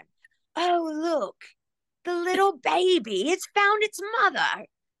the time. Yeah. Oh, look, the little baby. It's found its mother.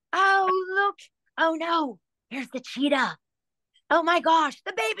 Oh, look. Oh, no. Here's the cheetah. Oh, my gosh.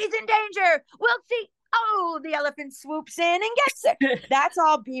 The baby's in danger. We'll see. Oh, the elephant swoops in and gets it. That's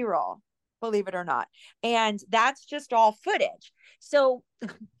all B-roll, believe it or not. And that's just all footage. So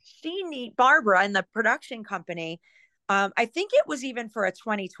Barbara and the production company, I think it was even for a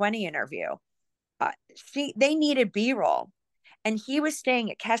 2020 interview, they needed B-roll. And he was staying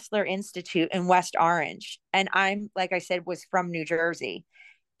at Kessler Institute in West Orange. And I'm, like I said, was from New Jersey.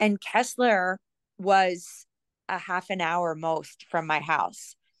 And Kessler was a half an hour most from my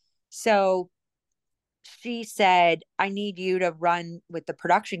house. So she said, I need you to run with the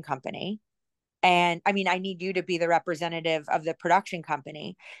production company. And I need you to be the representative of the production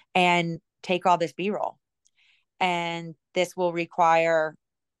company and take all this B-roll. And this will require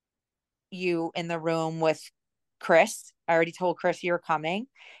you in the room with Chris. I already told Chris you're coming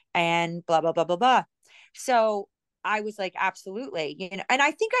and blah, blah, blah, blah, blah. So I was like, absolutely. And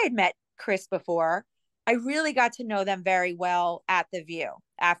I think I had met Chris before. I really got to know them very well at The View.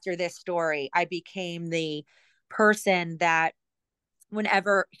 After this story, I became the person that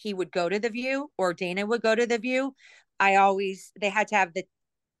whenever he would go to The View or Dana would go to The View, they had to have the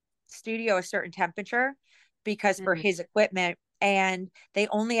studio a certain temperature because for his equipment, and they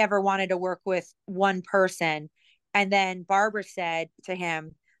only ever wanted to work with one person. And then Barbara said to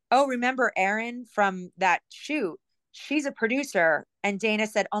him, oh, remember Erin from that shoot? She's a producer. And Dana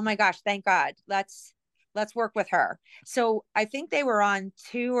said, oh my gosh, thank God. Let's work with her. So I think they were on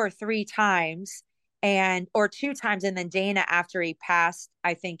 2 or 3 times or 2 times. And then Dana, after he passed,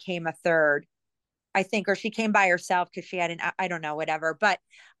 I think came a third, I think, or she came by herself because she had I don't know, whatever. But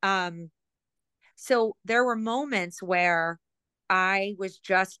so there were moments where I was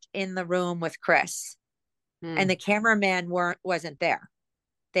just in the room with Chris and the cameraman wasn't there.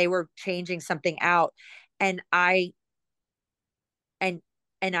 They were changing something out. And I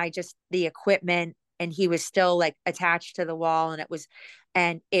just, the equipment, and he was still like attached to the wall.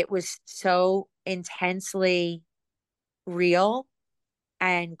 And it was so intensely real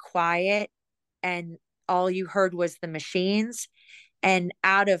and quiet. And all you heard was the machines. And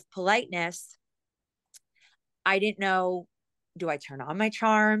out of politeness, I didn't know, do I turn on my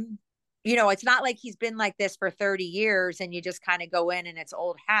charm? It's not like he's been like this for 30 years and you just kind of go in and it's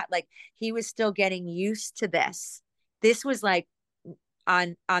old hat. Like he was still getting used to this. This was like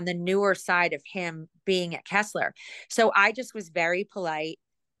on the newer side of him being at Kessler. So I just was very polite,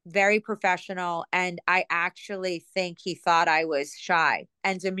 very professional. And I actually think he thought I was shy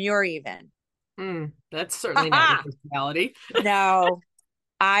and demure even. That's certainly not your personality. No.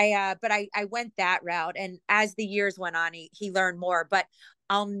 But I went that route. And as the years went on, he learned more, but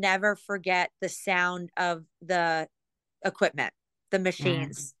I'll never forget the sound of the equipment, the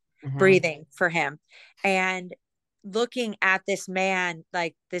machines breathing for him. And looking at this man,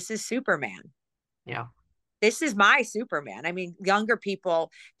 like, this is Superman. Yeah. This is my Superman. Younger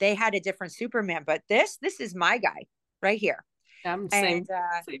people, they had a different Superman, but this is my guy right here. Same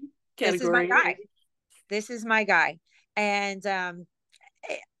category. This is my guy. This is my guy. And,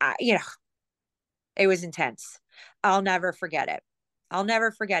 it was intense. I'll never forget it.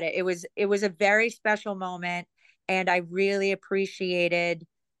 It was a very special moment. And I really appreciated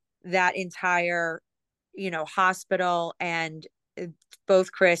that entire, hospital and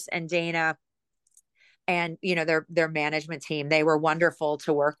both Chris and Dana and, their management team. They were wonderful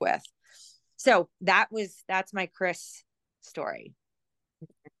to work with. So that's my Chris story.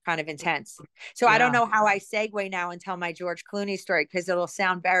 Kind of intense. So yeah. I don't know how I segue now and tell my George Clooney story because it'll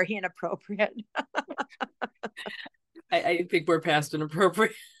sound very inappropriate. I think we're past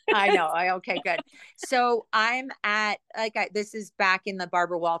inappropriate. I know. Okay, good. So I'm at this is back in the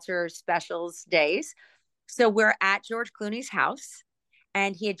Barbara Walter specials days. So we're at George Clooney's house,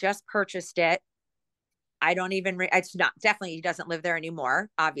 and he had just purchased it. I don't even. It's not definitely. He doesn't live there anymore,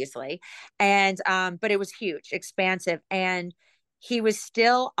 obviously, and but it was huge, expansive, and he was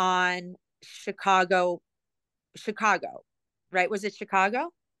still on Chicago, right? Was it Chicago?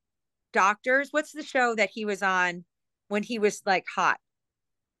 doctors. What's the show that he was on when he was like hot?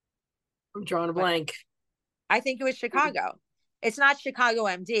 I'm drawing a What? blank. I think it was Chicago. It's not Chicago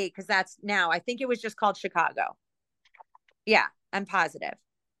MD because that's now. I think it was just called Chicago. Yeah, I'm positive.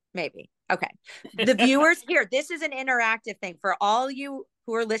 Maybe. Okay. The viewers here, this is an interactive thing for all you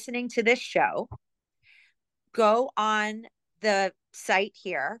who are listening to this show. Go on the site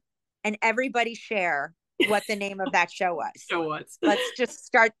here and everybody share what the name of that show was. Show was. Let's just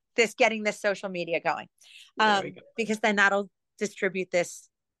start getting this social media going. Because then that'll distribute this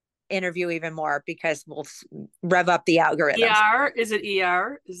interview even more because we'll rev up the algorithms. ER? Is it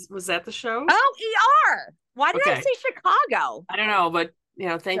ER? Was that the show? Oh, ER. Why did I say Chicago? I don't know, but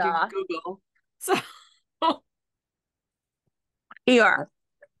thank you, Google. So ER.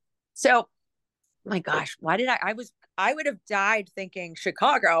 So, my gosh, why did I would have died thinking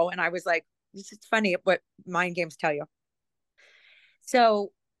Chicago. And I was like, this is funny what mind games tell you.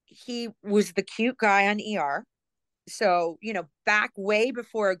 So he was the cute guy on ER. So, back way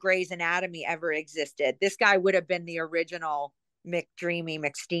before Grey's Anatomy ever existed, this guy would have been the original McDreamy,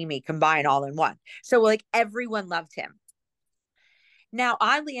 McSteamy combined all in one. So like everyone loved him. Now,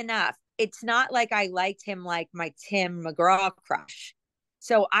 oddly enough, it's not like I liked him like my Tim McGraw crush.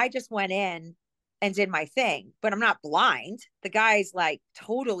 So I just went in and did my thing, but I'm not blind. The guy's like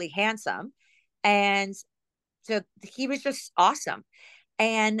totally handsome. And so he was just awesome.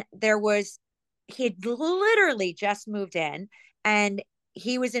 And he had literally just moved in and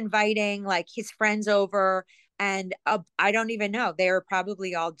he was inviting like his friends over. And I don't even know. They were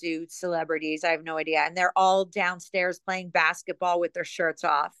probably all dude celebrities. I have no idea. And they're all downstairs playing basketball with their shirts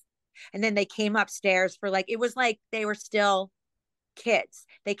off. And then they came upstairs for like, it was like they were still kids.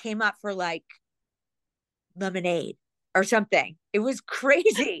 They came up for like lemonade or something. It was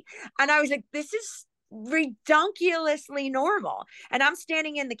crazy. And I was like, this is redunculously normal. And I'm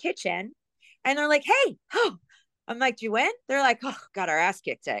standing in the kitchen and they're like, hey, oh, I'm like, do you win? They're like, oh, got our ass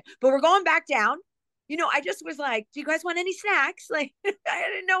kicked today, but we're going back down. I just was like, do you guys want any snacks? Like, I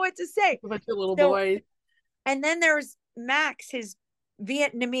didn't know what to say. Like your little boy. And then there's Max, his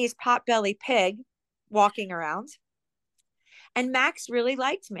Vietnamese potbelly pig, walking around. And Max really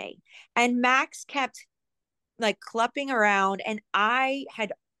liked me. And Max kept like clupping around. And I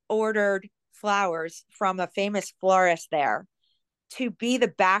had ordered flowers from a famous florist there to be the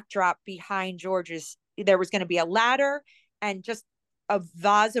backdrop behind George's. There was going to be a ladder and just a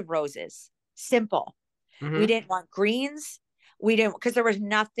vase of roses. Simple. Mm-hmm. We didn't want greens. We didn't, because there was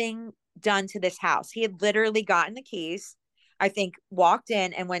nothing done to this house. He had literally gotten the keys, I think, walked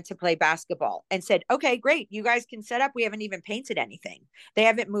in and went to play basketball and said, okay, great. You guys can set up. We haven't even painted anything. They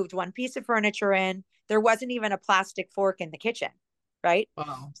haven't moved one piece of furniture in. There wasn't even a plastic fork in the kitchen. Right.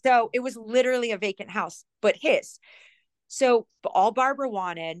 Wow. So it was literally a vacant house, but his. So all Barbara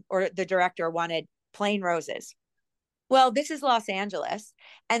wanted, or the director wanted, plain roses. Well, this is Los Angeles.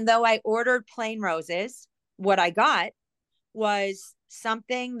 And though I ordered plain roses, what I got was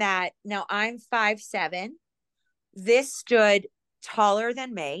something that, now I'm 5'7". This stood taller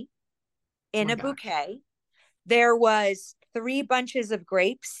than me in a bouquet. There was 3 bunches of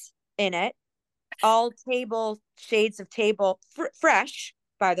grapes in it, all shades of table, fresh,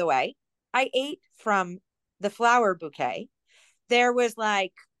 by the way. I ate from the flower bouquet. There was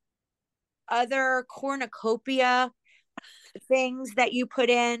like other cornucopia things that you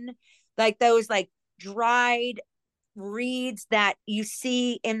put in, like those like dried reeds that you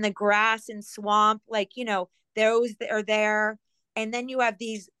see in the grass and swamp, like, those that are there. And then you have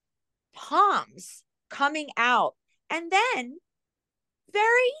these palms coming out. And then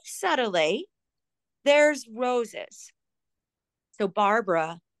very subtly, there's roses. So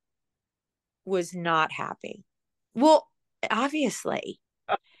Barbara was not happy. Well, obviously.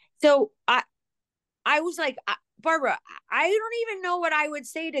 So I was like, Barbara, I don't even know what I would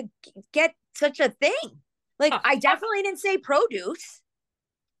say to get such a thing. Like, I definitely didn't say produce.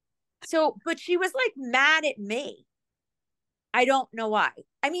 So, but she was like mad at me. I don't know why.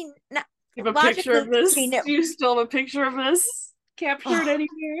 I mean, you have a picture of this? Do you still have a picture of this captured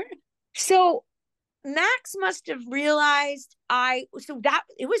anywhere? So Max must have realized it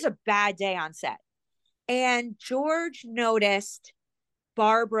was a bad day on set. And George noticed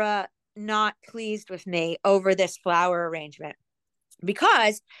Barbara not pleased with me over this flower arrangement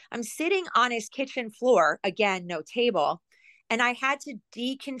because I'm sitting on his kitchen floor, again, no table, and I had to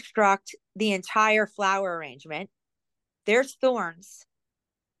deconstruct the entire flower arrangement. There's thorns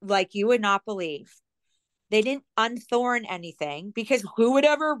like you would not believe. They didn't unthorn anything because who would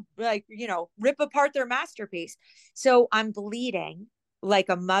ever rip apart their masterpiece? So I'm bleeding like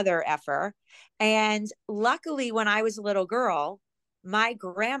a mother effer. And luckily, when I was a little girl, my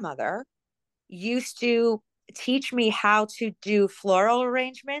grandmother used to teach me how to do floral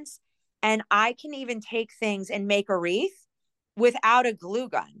arrangements. And I can even take things and make a wreath without a glue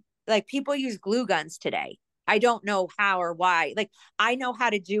gun. Like people use glue guns today. I don't know how or why. Like I know how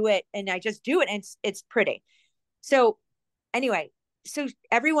to do it and I just do it and it's pretty. So anyway, so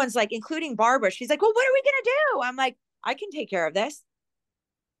everyone's like, including Barbara, she's like, well, what are we going to do? I'm like, I can take care of this.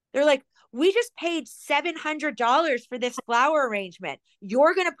 They're like, we just paid $700 for this flower arrangement.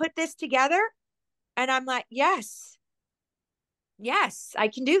 You're going to put this together? And I'm like, yes, I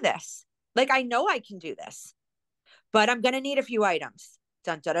can do this. Like, I know I can do this, but I'm going to need a few items.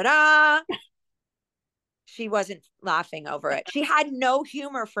 Dun, da, da, da. She wasn't laughing over it. She had no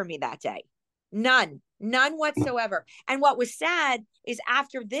humor for me that day. None whatsoever. And what was sad is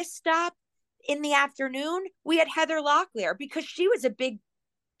after this stop in the afternoon, we had Heather Locklear because she was a big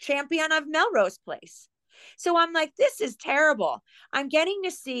champion of Melrose Place. So I'm like, this is terrible. I'm getting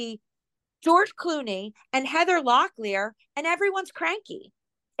to see George Clooney and Heather Locklear, and everyone's cranky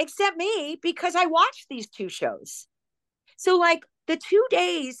except me because I watched these two shows. So, like, the 2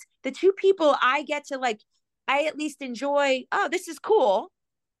 days, the two people I get to, like, I at least enjoy, oh, this is cool,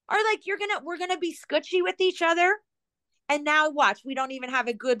 are like, we're gonna be scutchy with each other. And now watch, we don't even have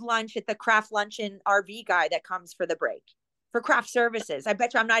a good lunch at the craft luncheon RV guy that comes for the break for craft services. I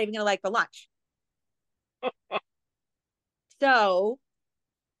bet you I'm not even gonna like the lunch. So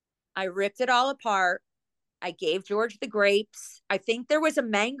I ripped it all apart. I gave George the grapes. I think there was a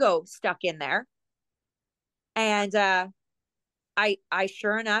mango stuck in there. And I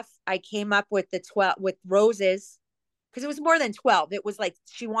sure enough, I came up with the 12 with roses because it was more than 12. It was like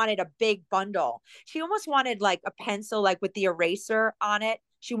she wanted a big bundle. She almost wanted like a pencil, like with the eraser on it.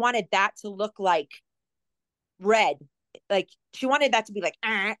 She wanted that to look like red. Like she wanted that to be like,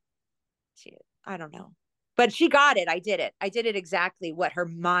 I don't know. But she got it. I did it. I did it exactly what her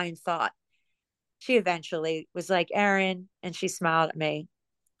mind thought. She eventually was like, Erin, and she smiled at me.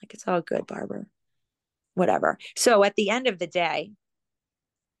 Like, it's all good, Barbara. Whatever. So at the end of the day,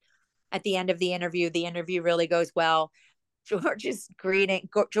 at the end of the interview really goes well. George is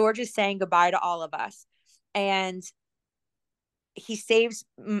saying goodbye to all of us. And he saves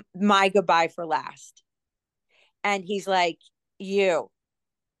my goodbye for last. And he's like, you,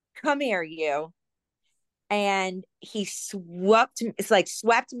 come here, you. And he swept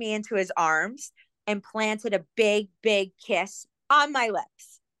me into his arms and planted a big, big kiss on my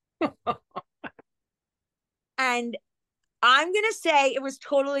lips. And I'm going to say it was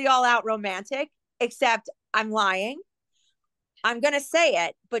totally all out romantic, except I'm lying. I'm going to say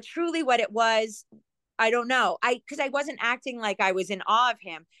it, but truly what it was, I don't know. Because I wasn't acting like I was in awe of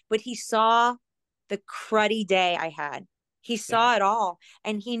him, but he saw the cruddy day I had. He saw it all.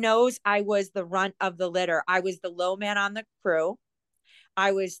 And he knows I was the runt of the litter. I was the low man on the crew.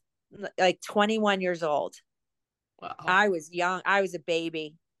 I was like 21 years old. Wow. I was young. I was a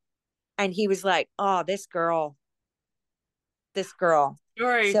baby. And he was like, oh, this girl.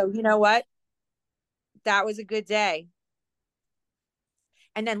 Story. So you know what? That was a good day.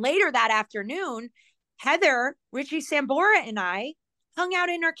 And then later that afternoon, Heather, Richie Sambora, and I hung out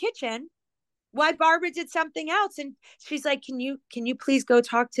in our kitchen while Barbara did something else. And she's like, can you please go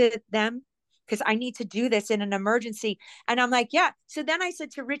talk to them? Because I need to do this in an emergency. And I'm like, yeah. So then I said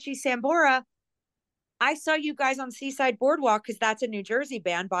to Richie Sambora, I saw you guys on Seaside Boardwalk because that's a New Jersey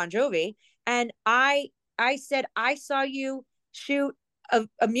band, Bon Jovi. And I said, I saw you shoot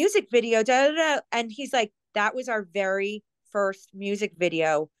a music video. Da, da, da. And he's like, that was our very first music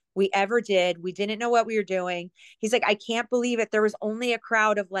video we ever did. We didn't know what we were doing. He's like, I can't believe it. There was only a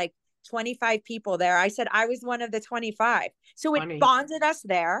crowd of like 25 people there. I said, I was one of the 25. So it bonded us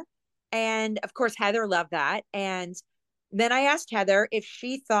there. And of course, Heather loved that. And then I asked Heather if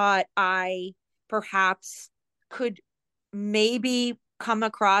she thought I perhaps could maybe come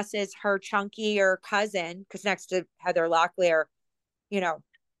across as her chunkier cousin, because next to Heather Locklear, an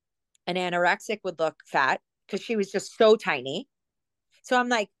anorexic would look fat because she was just so tiny. So I'm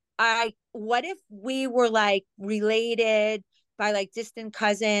like, what if we were like related by like distant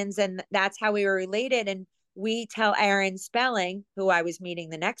cousins and that's how we were related? And we tell Aaron Spelling, who I was meeting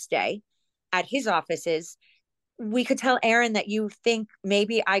the next day at his offices, we could tell Aaron that you think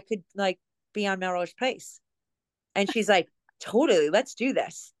maybe I could like be on Melrose Place. And she's like, totally, let's do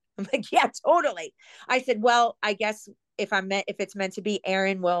this. I'm like, yeah, totally. I said, well, I guess if it's meant to be,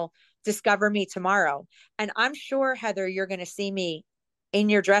 Aaron will discover me tomorrow. And I'm sure, Heather, you're going to see me in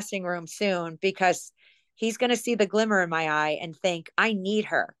your dressing room soon because he's going to see the glimmer in my eye and think, I need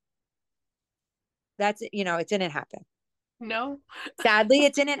her. That's it. It didn't happen. No. Sadly,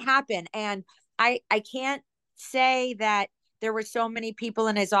 it didn't happen. And I can't say that there were so many people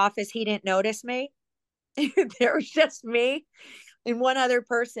in his office, he didn't notice me. There was just me and one other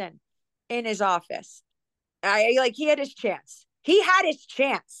person in his office. I like he had his chance. He had his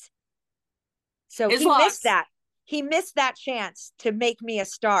chance. So His he missed loss. that. He missed that chance to make me a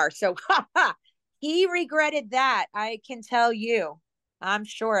star. So he regretted that. I can tell you. I'm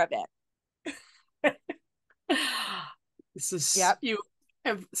sure of it. This is Yep. you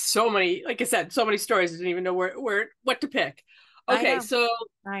have so many, like I said, so many stories. I didn't even know what to pick. I Okay, know. so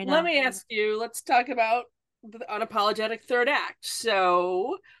I let know. me ask you, let's talk about the unapologetic third act.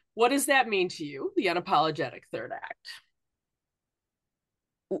 So what does that mean to you, the unapologetic third act?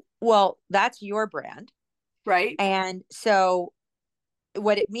 Well, that's your brand. Right? And so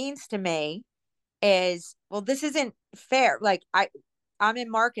what it means to me is, well, this isn't fair. Like I'm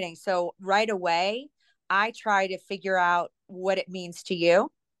in marketing, so right away I try to figure out what it means to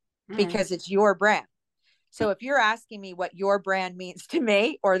you Mm. because it's your brand. So if you're asking me what your brand means to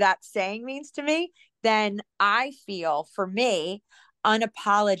me or that saying means to me, then I feel for me,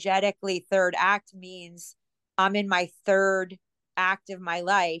 unapologetically third act means I'm in my third act of my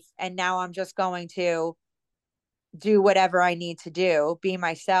life. And now I'm just going to do whatever I need to do, be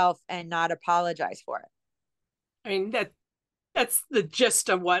myself and not apologize for it. I mean, that's the gist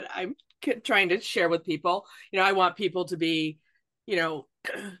of what I'm trying to share with people. I want people to be, you know,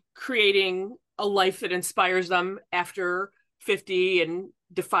 creating a life that inspires them after 50 and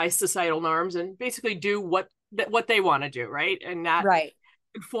defies societal norms and basically do what they want to do, right? And not Right.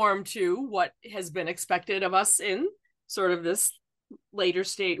 conform to what has been expected of us in sort of this later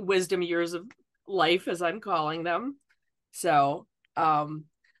state wisdom years of life, as I'm calling them. So,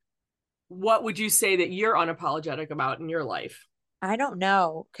 what would you say that you're unapologetic about in your life? I don't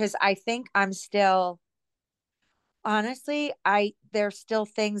know because I think I'm still honestly, there's still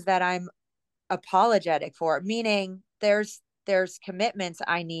things that I'm apologetic for, meaning there's commitments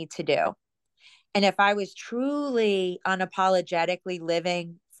I need to do. And if I was truly unapologetically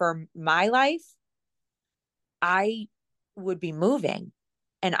living for my life, I would be moving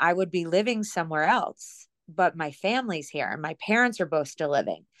and I would be living somewhere else. But my family's here and my parents are both still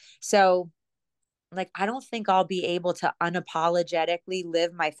living. So, like, I don't think I'll be able to unapologetically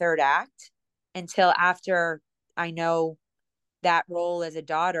live my third act until after I know that role as a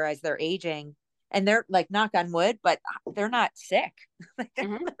daughter as they're aging. And they're like, knock on wood, but they're not sick. Like,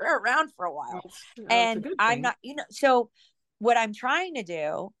 Mm-hmm. they're around for a while. That's a And good I'm thing. not, so what I'm trying to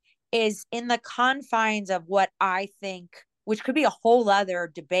do is in the confines of what I think, which could be a whole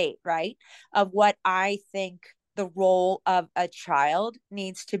other debate, right? Of what I think the role of a child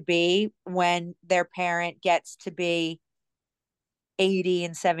needs to be when their parent gets to be 80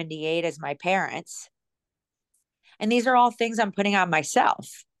 and 78 as my parents. And these are all things I'm putting on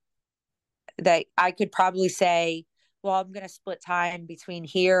myself that I could probably say, well, I'm going to split time between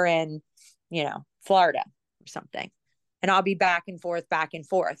here and, Florida or something. And I'll be back and forth, back and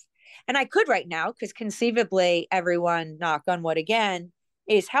forth. And I could right now, because conceivably everyone, knock on wood again,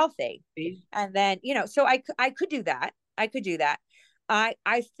 is healthy. And then, so I could do that. I could do that.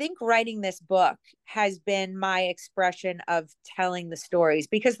 I think writing this book has been my expression of telling the stories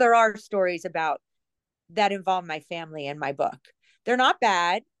because there are stories about that involve my family in my book. They're not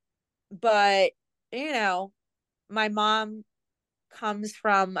bad, but my mom comes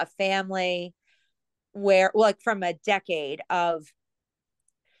from a family where, well, like from a decade of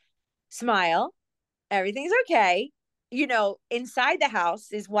smile, everything's okay. Inside the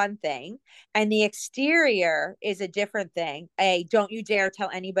house is one thing, and the exterior is a different thing. A don't you dare tell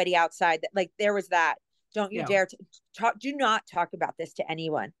anybody outside that, like, there was that. Don't you Yeah. dare talk. Do not talk about this to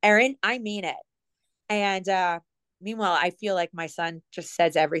anyone, Erin. I mean it. And meanwhile, I feel like my son just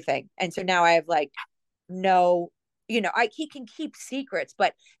says everything, and so now I have like no, he can keep secrets,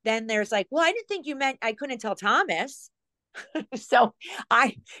 but then there's like, well, I didn't think you meant I couldn't tell Thomas. So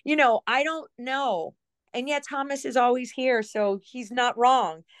I, I don't know. And yet Thomas is always here, so he's not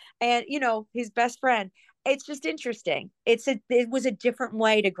wrong. And his best friend. It's just interesting. It was a different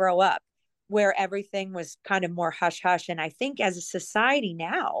way to grow up where everything was kind of more hush hush. And I think as a society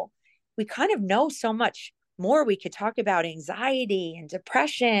now, we kind of know so much more. We could talk about anxiety and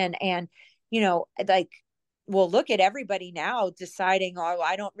depression and, like, well, look at everybody now deciding, oh,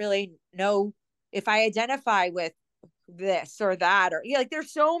 I don't really know if I identify with this or that, or like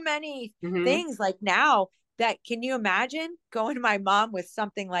there's so many Mm-hmm. things like now that, can you imagine going to my mom with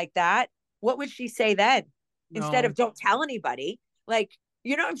something like that? What would she say then instead of No. don't tell anybody? Like,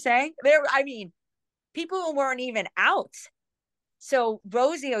 you know what I'm saying? I mean, people weren't even out. So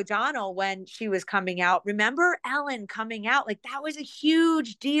Rosie O'Donnell, when she was coming out, remember Ellen coming out? Like, that was a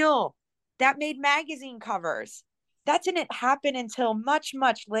huge deal. That made magazine covers. that didn't happen until much,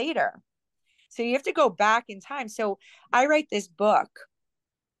 much later. So you have to go back in time. So I write this book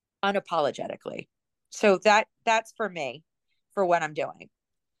unapologetically. So that's for me, for what I'm doing.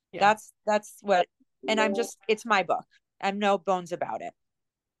 Yeah. That's what, and I'm just, it's my book. I'm no bones about it.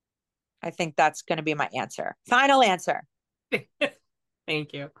 I think that's going to be my answer. Final answer.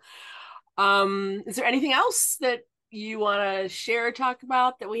 Thank you. Is there anything else that you want to share or talk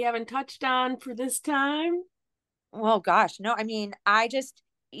about that we haven't touched on for this time? Well, gosh, no, I mean, I just,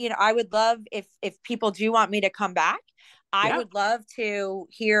 I would love if people do want me to come back, I Yeah. would love to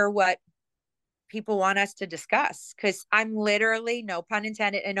hear what people want us to discuss because I'm literally, no pun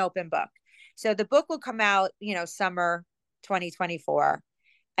intended, an open book. So the book will come out, summer 2024.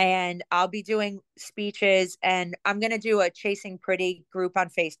 And I'll be doing speeches and I'm going to do a Chasing Pretty group on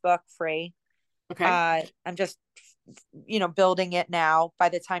Facebook free. Okay. I'm just, building it now. By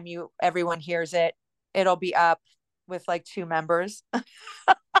the time everyone hears it, it'll be up with like 2 members. I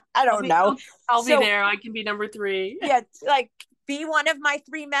I'll don't be know. I'll be So there. I can be number 3. yeah, like be one of my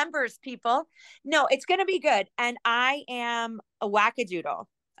 3 members, people. No, it's going to be good. And I am a wackadoodle.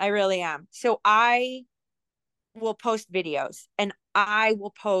 I really am. So I will post videos and I'm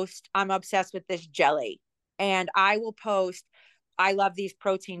obsessed with this jelly and I will post, I love these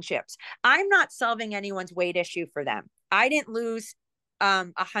protein chips. I'm not solving anyone's weight issue for them. I didn't lose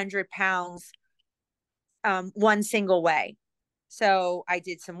 100 pounds one single way. So I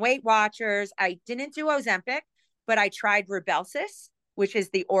did some Weight Watchers. I didn't do Ozempic, but I tried Rybelsus, which is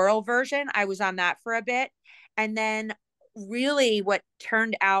the oral version. I was on that for a bit. And then really what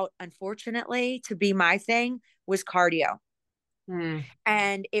turned out, unfortunately, to be my thing was cardio. Mm.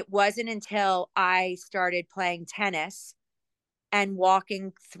 And it wasn't until I started playing tennis and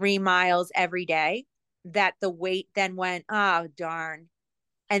walking 3 miles every day that the weight then went, oh, darn.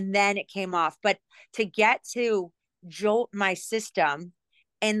 And then it came off. But to get to jolt my system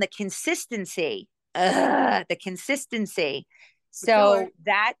and the consistency, the consistency. So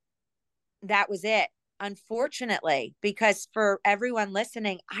that was it, unfortunately, because for everyone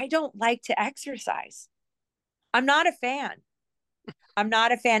listening, I don't like to exercise. I'm not a fan. I'm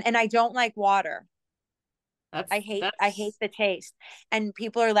not a fan. And I don't like water. I hate the taste. And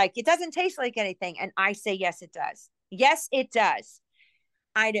people are like, it doesn't taste like anything. And I say, yes, it does. Yes, it does.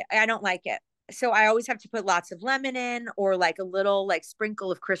 I don't like it. So I always have to put lots of lemon in or like a little like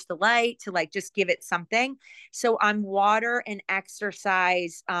sprinkle of Crystal Light to like just give it something. So I'm water and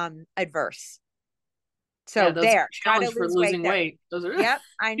exercise adverse. Yeah, So those are there, a try to challenge for lose weight losing there. weight. Those are Yep,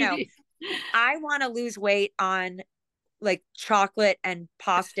 I know. I want to lose weight on like chocolate and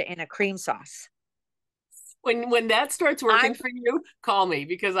pasta in a cream sauce. when that starts working I'm for you, call me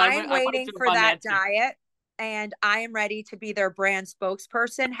because I I'm want to waiting jump for on that that too. diet and I am ready to be their brand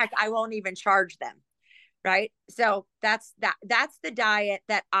spokesperson. Heck, I won't even charge them. Right. So that's the diet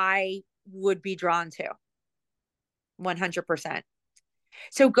that I would be drawn to 100%.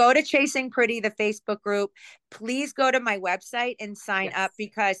 So go to Chasing Pretty, the Facebook group. Please go to my website and sign up Yes.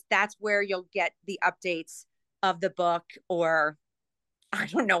 because that's where you'll get the updates of the book or I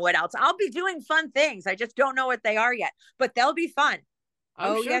don't know what else. I'll be doing fun things. I just don't know what they are yet, but they'll be fun.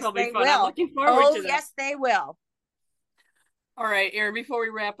 I'm Oh, sure yes, they'll be they fun. I'm will. looking forward Oh, to them. yes, they will. All right, Erin, before we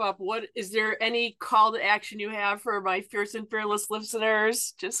wrap up, what is there any call to action you have for my fierce and fearless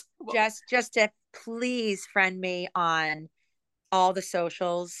listeners? Just to please friend me on all the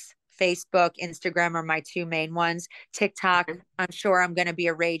socials. Facebook, Instagram are my 2 main ones. TikTok, okay. I'm sure I'm going to be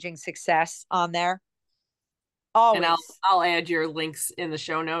a raging success on there. And Always. I'll add your links in the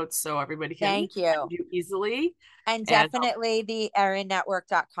show notes so everybody can Thank you. find you easily. And And definitely the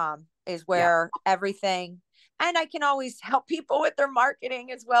erinnetwork.com is yeah, where everything, and I can always help people with their marketing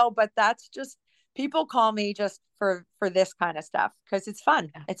as well, but that's just people call me just for this kind of stuff because it's fun.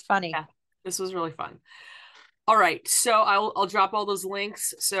 yeah, It's funny. yeah. This was really fun. All right, so I'll drop all those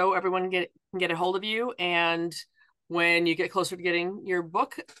links so everyone can get a hold of you. And when you get closer to getting your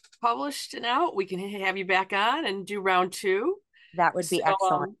book published and out, we can have you back on and do round 2. That would So be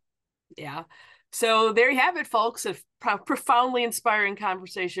excellent. yeah. So there you have it, folks. A profoundly inspiring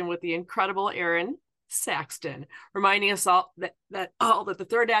conversation with the incredible Erin Saxton, reminding us all that the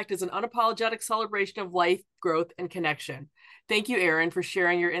third act is an unapologetic celebration of life, growth, and connection. Thank you, Erin, for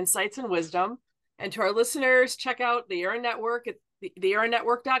sharing your insights and wisdom. And to our listeners, check out the Erin Network at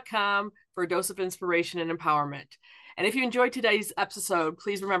theerinnetwork.com for a dose of inspiration and empowerment. And if you enjoyed today's episode,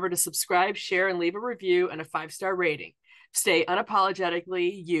 please remember to subscribe, share, and leave a review and a 5-star rating. Stay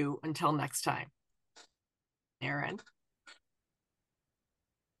unapologetically you until next time. Erin.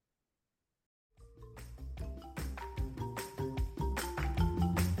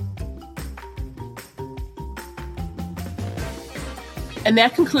 And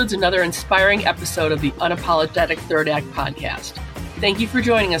that concludes another inspiring episode of the Unapologetic Third Act podcast. Thank you for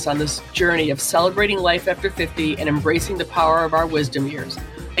joining us on this journey of celebrating life after 50 and embracing the power of our wisdom years.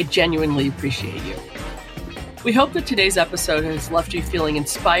 I genuinely appreciate you. We hope that today's episode has left you feeling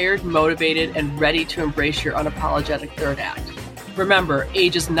inspired, motivated, and ready to embrace your unapologetic third act. Remember,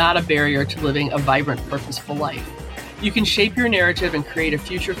 age is not a barrier to living a vibrant, purposeful life. You can shape your narrative and create a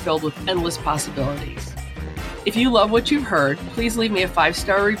future filled with endless possibilities. If you love what you've heard, please leave me a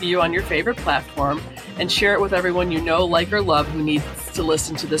 5-star review on your favorite platform and share it with everyone you know, like, or love who needs to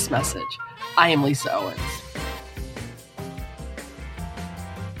listen to this message. I am Lisa Owens.